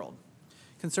see the world.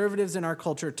 Conservatives in our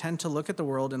culture tend to look at the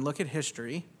world and look at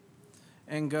history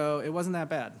and go, it wasn't that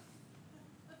bad.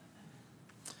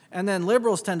 And then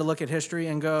liberals tend to look at history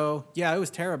and go, yeah, it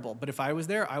was terrible, but if I was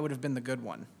there, I would have been the good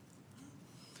one.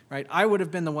 right? I would have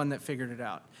been the one that figured it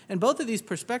out. And both of these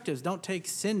perspectives don't take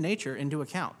sin nature into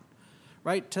account,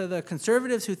 right? To the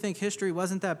conservatives who think history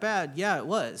wasn't that bad, yeah, it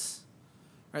was,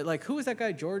 right? Like, who was that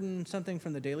guy, Jordan something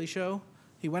from The Daily Show?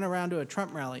 He went around to a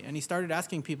Trump rally, and he started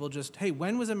asking people just, hey,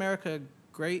 when was America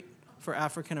great for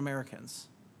African Americans?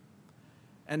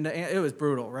 And it was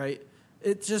brutal, right?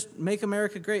 It just, make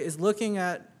America great is looking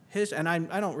at history, and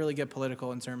I don't really get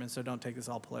political in sermons, so don't take this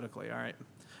all politically, all right?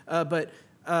 But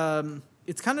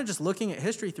it's kind of just looking at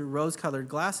history through rose-colored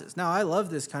glasses. Now, I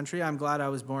love this country. I'm glad I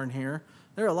was born here.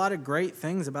 There are a lot of great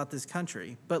things about this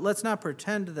country, but let's not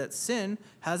pretend that sin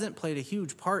hasn't played a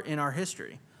huge part in our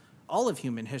history. All of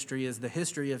human history is the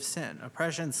history of sin: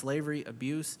 oppression, slavery,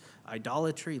 abuse,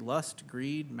 idolatry, lust,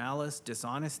 greed, malice,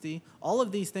 dishonesty. All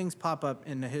of these things pop up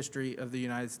in the history of the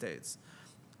United States.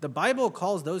 The Bible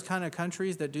calls those kind of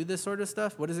countries that do this sort of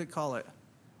stuff, what does it call it?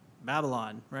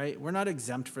 Babylon, right? We're not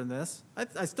exempt from this.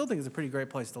 I still think it's a pretty great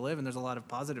place to live, and there's a lot of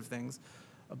positive things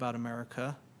about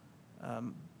America.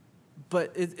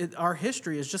 But our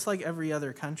history is just like every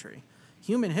other country.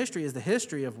 Human history is the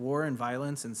history of war and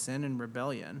violence and sin and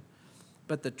rebellion.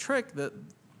 But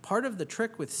part of the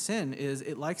trick with sin is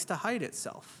it likes to hide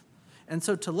itself. And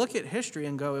so to look at history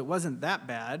and go, it wasn't that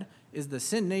bad, is the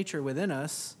sin nature within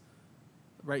us,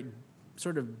 right,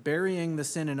 sort of burying the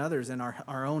sin in others in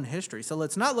our own history. So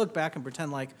let's not look back and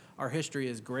pretend like our history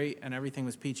is great and everything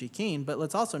was peachy keen, but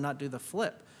let's also not do the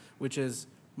flip, which is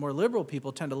more liberal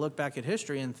people tend to look back at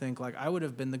history and think, like, I would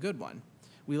have been the good one.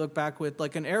 We look back with,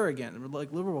 like, an arrogance,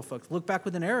 like liberal folks look back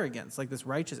with an arrogance, like this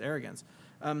righteous arrogance.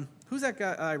 Who's that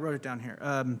guy? I wrote it down here.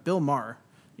 Bill Maher.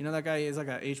 You know that guy is like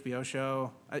a HBO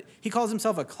show. He calls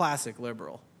himself a classic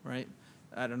liberal, right?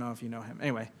 I don't know if you know him.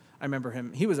 Anyway, I remember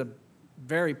him. He was a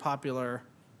very popular,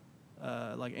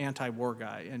 like, anti-war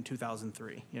guy in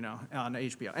 2003, on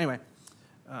HBO. Anyway,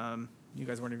 you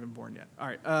guys weren't even born yet. All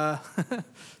right.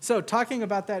 So talking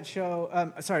about that show,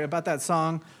 about that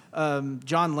song,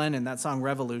 John Lennon, that song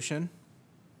Revolution,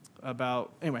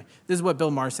 anyway, this is what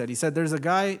Bill Maher said. He said, there's a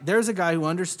guy who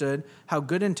understood how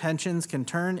good intentions can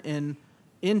turn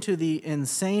into the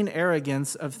insane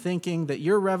arrogance of thinking that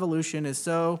your revolution is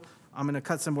so, I'm going to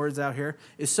cut some words out here,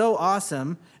 is so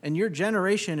awesome, and your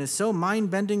generation is so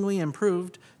mind-bendingly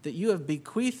improved that you have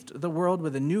bequeathed the world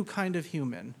with a new kind of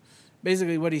human.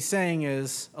 Basically, what he's saying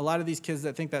is a lot of these kids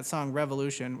that think that song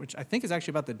Revolution, which I think is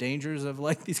actually about the dangers of,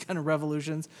 like, these kind of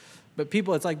revolutions, but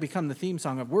people, it's like become the theme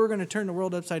song of, we're going to turn the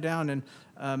world upside down,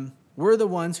 and we're the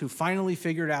ones who finally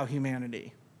figured out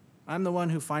humanity. I'm the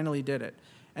one who finally did it.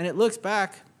 And it looks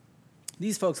back,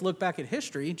 these folks look back at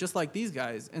history, just like these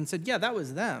guys, and said, yeah, that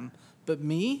was them. But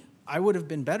me, I would have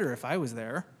been better if I was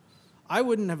there. I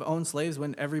wouldn't have owned slaves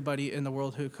when everybody in the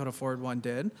world who could afford one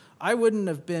did. I wouldn't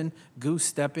have been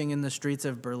goose-stepping in the streets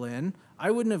of Berlin.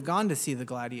 I wouldn't have gone to see the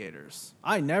gladiators.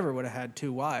 I never would have had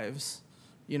 2 wives.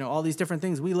 All these different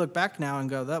things. We look back now and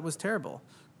go, that was terrible,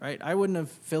 right? I wouldn't have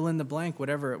fill in the blank,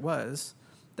 whatever it was.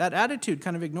 That attitude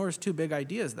kind of ignores 2 big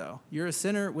ideas, though. You're a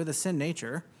sinner with a sin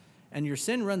nature, and your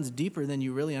sin runs deeper than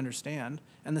you really understand.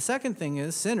 And the second thing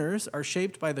is sinners are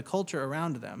shaped by the culture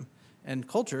around them, and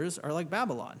cultures are like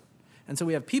Babylon. And so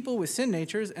we have people with sin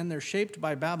natures, and they're shaped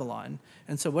by Babylon.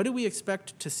 And so what do we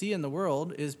expect to see in the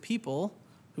world is people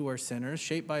who are sinners,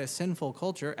 shaped by a sinful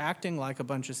culture, acting like a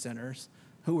bunch of sinners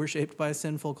who were shaped by a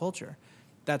sinful culture.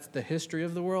 That's the history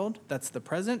of the world, that's the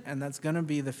present, and that's going to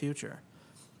be the future.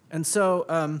 And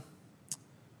so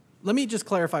let me just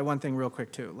clarify one thing real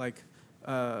quick, too. Like,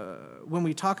 when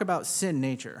we talk about sin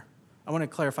nature, I want to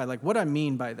clarify, like, what I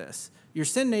mean by this. Your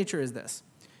sin nature is this.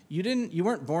 You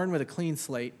weren't born with a clean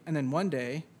slate, and then one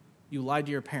day you lied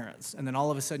to your parents, and then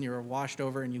all of a sudden you were washed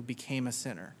over and you became a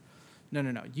sinner.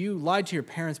 No. You lied to your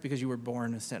parents because you were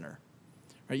born a sinner.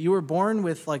 Right? You were born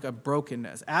with, like, a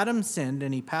brokenness. Adam sinned,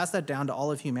 and he passed that down to all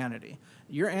of humanity.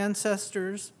 Your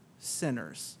ancestors,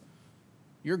 sinners.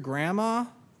 Your grandma,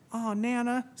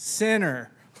 Nana,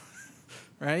 sinner.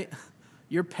 Right?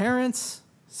 Your parents,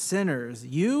 sinners.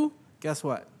 You, guess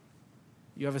what?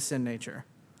 You have a sin nature.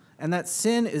 And that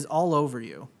sin is all over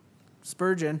you.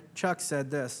 Chuck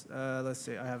said this. Let's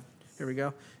see, here we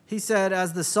go. He said,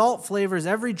 as the salt flavors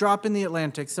every drop in the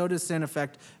Atlantic, so does sin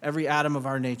affect every atom of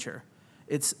our nature.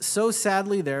 It's so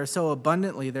sadly there, so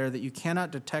abundantly there, that you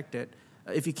cannot detect it.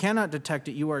 If you cannot detect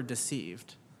it, you are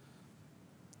deceived.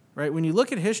 Right? When you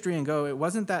look at history and go, it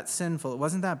wasn't that sinful, it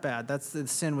wasn't that bad, that's the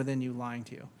sin within you lying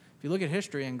to you. If you look at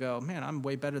history and go, man, I'm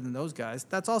way better than those guys,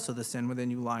 that's also the sin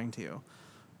within you lying to you.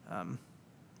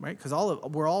 Right? Because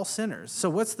we're all sinners. So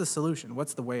what's the solution?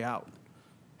 What's the way out?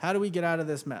 How do we get out of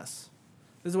this mess?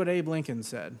 This is what Abe Lincoln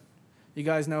said. You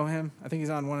guys know him? I think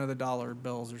he's on one of the dollar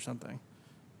bills or something.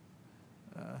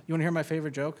 You want to hear my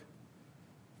favorite joke?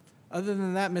 Other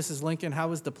than that, Mrs. Lincoln, how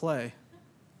was the play?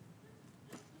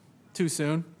 Too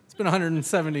soon? It's been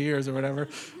 170 years or whatever.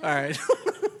 All right.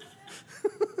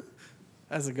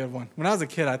 That's a good one. When I was a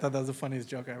kid, I thought that was the funniest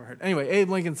joke I ever heard. Anyway, Abe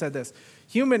Lincoln said this: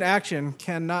 human action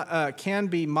can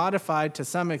be modified to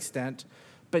some extent,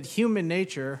 but human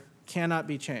nature cannot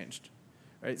be changed.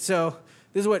 Right? So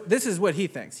this is what he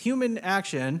thinks. Human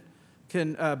action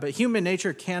can, but human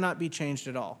nature cannot be changed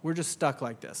at all. We're just stuck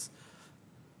like this.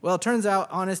 Well, it turns out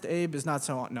Honest Abe is not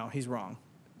so. No, he's wrong.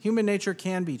 Human nature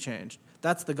can be changed.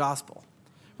 That's the gospel,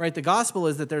 right? The gospel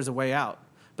is that there's a way out.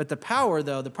 But the power,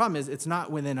 though, the problem is it's not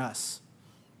within us.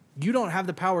 You don't have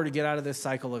the power to get out of this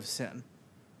cycle of sin.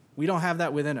 We don't have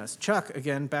that within us. Chuck,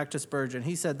 again, back to Spurgeon,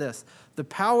 he said this: the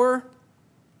power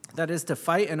that is to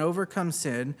fight and overcome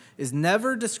sin is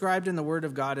never described in the Word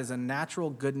of God as a natural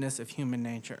goodness of human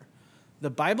nature. The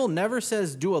Bible never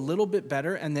says do a little bit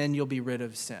better and then you'll be rid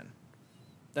of sin.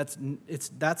 That's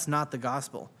not the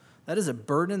gospel. That is a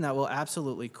burden that will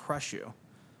absolutely crush you,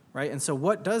 right? And so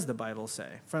what does the Bible say?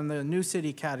 From the New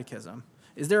City Catechism,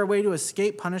 is there a way to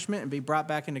escape punishment and be brought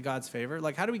back into God's favor?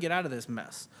 Like, how do we get out of this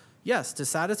mess? Yes, to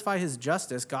satisfy his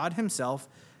justice, God himself,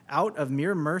 out of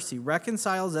mere mercy,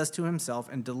 reconciles us to himself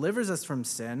and delivers us from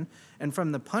sin and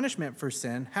from the punishment for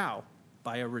sin. How?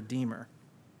 By a redeemer.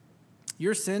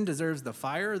 Your sin deserves the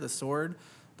fire, the sword,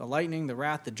 the lightning, the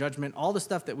wrath, the judgment, all the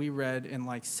stuff that we read in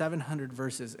like 700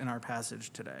 verses in our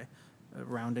passage today,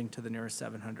 rounding to the nearest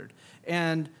 700.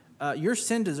 And your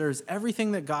sin deserves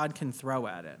everything that God can throw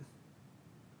at it.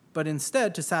 But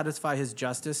instead, to satisfy his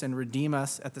justice and redeem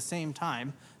us at the same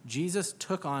time, Jesus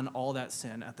took on all that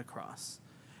sin at the cross.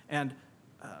 And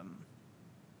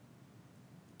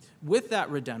with that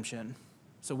redemption,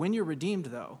 so when you're redeemed,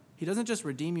 though, he doesn't just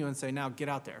redeem you and say, now get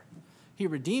out there. He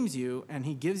redeems you, and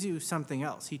he gives you something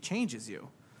else. He changes you.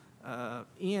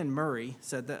 Ian Murray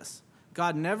said this: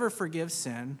 God never forgives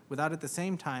sin without at the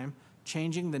same time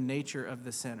changing the nature of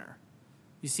the sinner.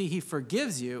 You see, he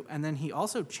forgives you, and then he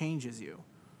also changes you.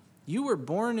 You were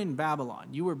born in Babylon.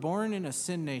 You were born in a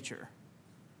sin nature.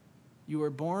 You were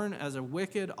born as a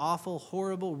wicked, awful,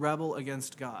 horrible rebel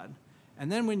against God.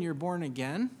 And then when you're born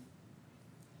again,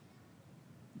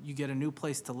 you get a new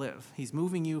place to live. He's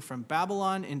moving you from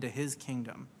Babylon into his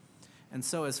kingdom. And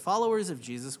so as followers of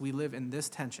Jesus, we live in this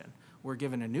tension. We're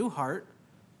given a new heart,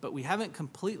 but we haven't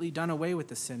completely done away with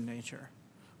the sin nature.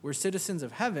 We're citizens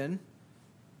of heaven,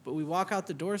 but we walk out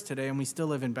the doors today and we still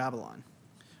live in Babylon.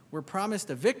 We're promised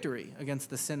a victory against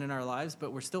the sin in our lives,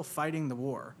 but we're still fighting the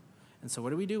war. And so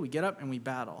what do? We get up and we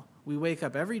battle. We wake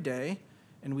up every day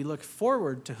and we look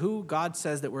forward to who God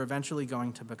says that we're eventually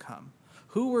going to become,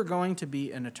 who we're going to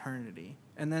be in eternity.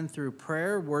 And then through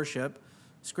prayer, worship,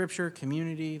 scripture,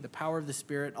 community, the power of the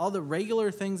Spirit, all the regular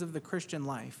things of the Christian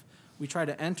life, we try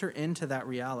to enter into that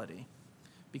reality.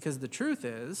 Because the truth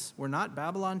is, we're not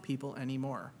Babylon people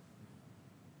anymore.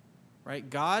 Right?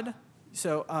 God...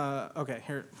 So, okay,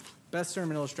 here, best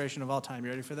sermon illustration of all time. You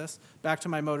ready for this? Back to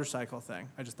my motorcycle thing.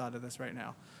 I just thought of this right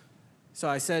now. So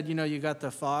I said, you got the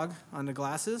fog on the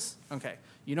glasses? Okay.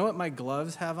 You know what my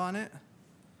gloves have on it?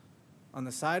 On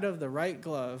the side of the right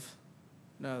glove,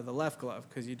 no, the left glove,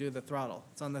 because you do the throttle.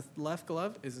 It's on the left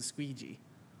glove is a squeegee.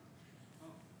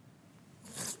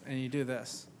 And you do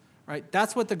this, right?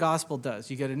 That's what the gospel does.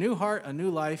 You get a new heart, a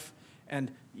new life,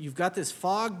 and you've got this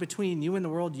fog between you and the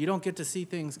world. You don't get to see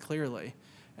things clearly.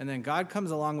 And then God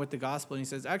comes along with the gospel, and he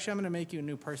says, actually, I'm going to make you a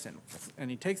new person. And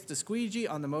he takes the squeegee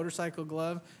on the motorcycle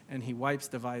glove, and he wipes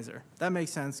the visor. That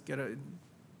makes sense.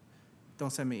 Don't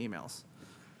send me emails.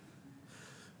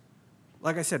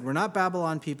 Like I said, we're not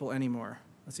Babylon people anymore.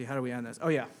 Let's see, how do we end this? Oh,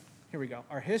 yeah, here we go.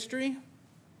 Our history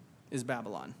is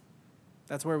Babylon.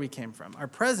 That's where we came from. Our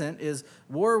present is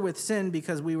war with sin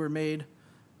because we've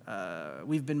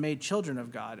been made children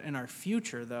of God. And our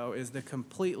future, though, is the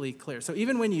completely clear. So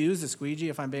even when you use the squeegee,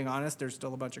 if I'm being honest, there's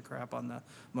still a bunch of crap on the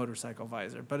motorcycle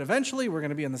visor. But eventually, we're going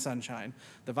to be in the sunshine.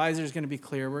 The visor is going to be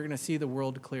clear. We're going to see the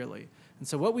world clearly. And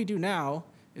so what we do now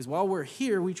is while we're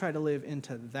here, we try to live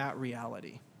into that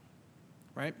reality.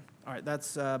 Right? All right,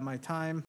 that's my time.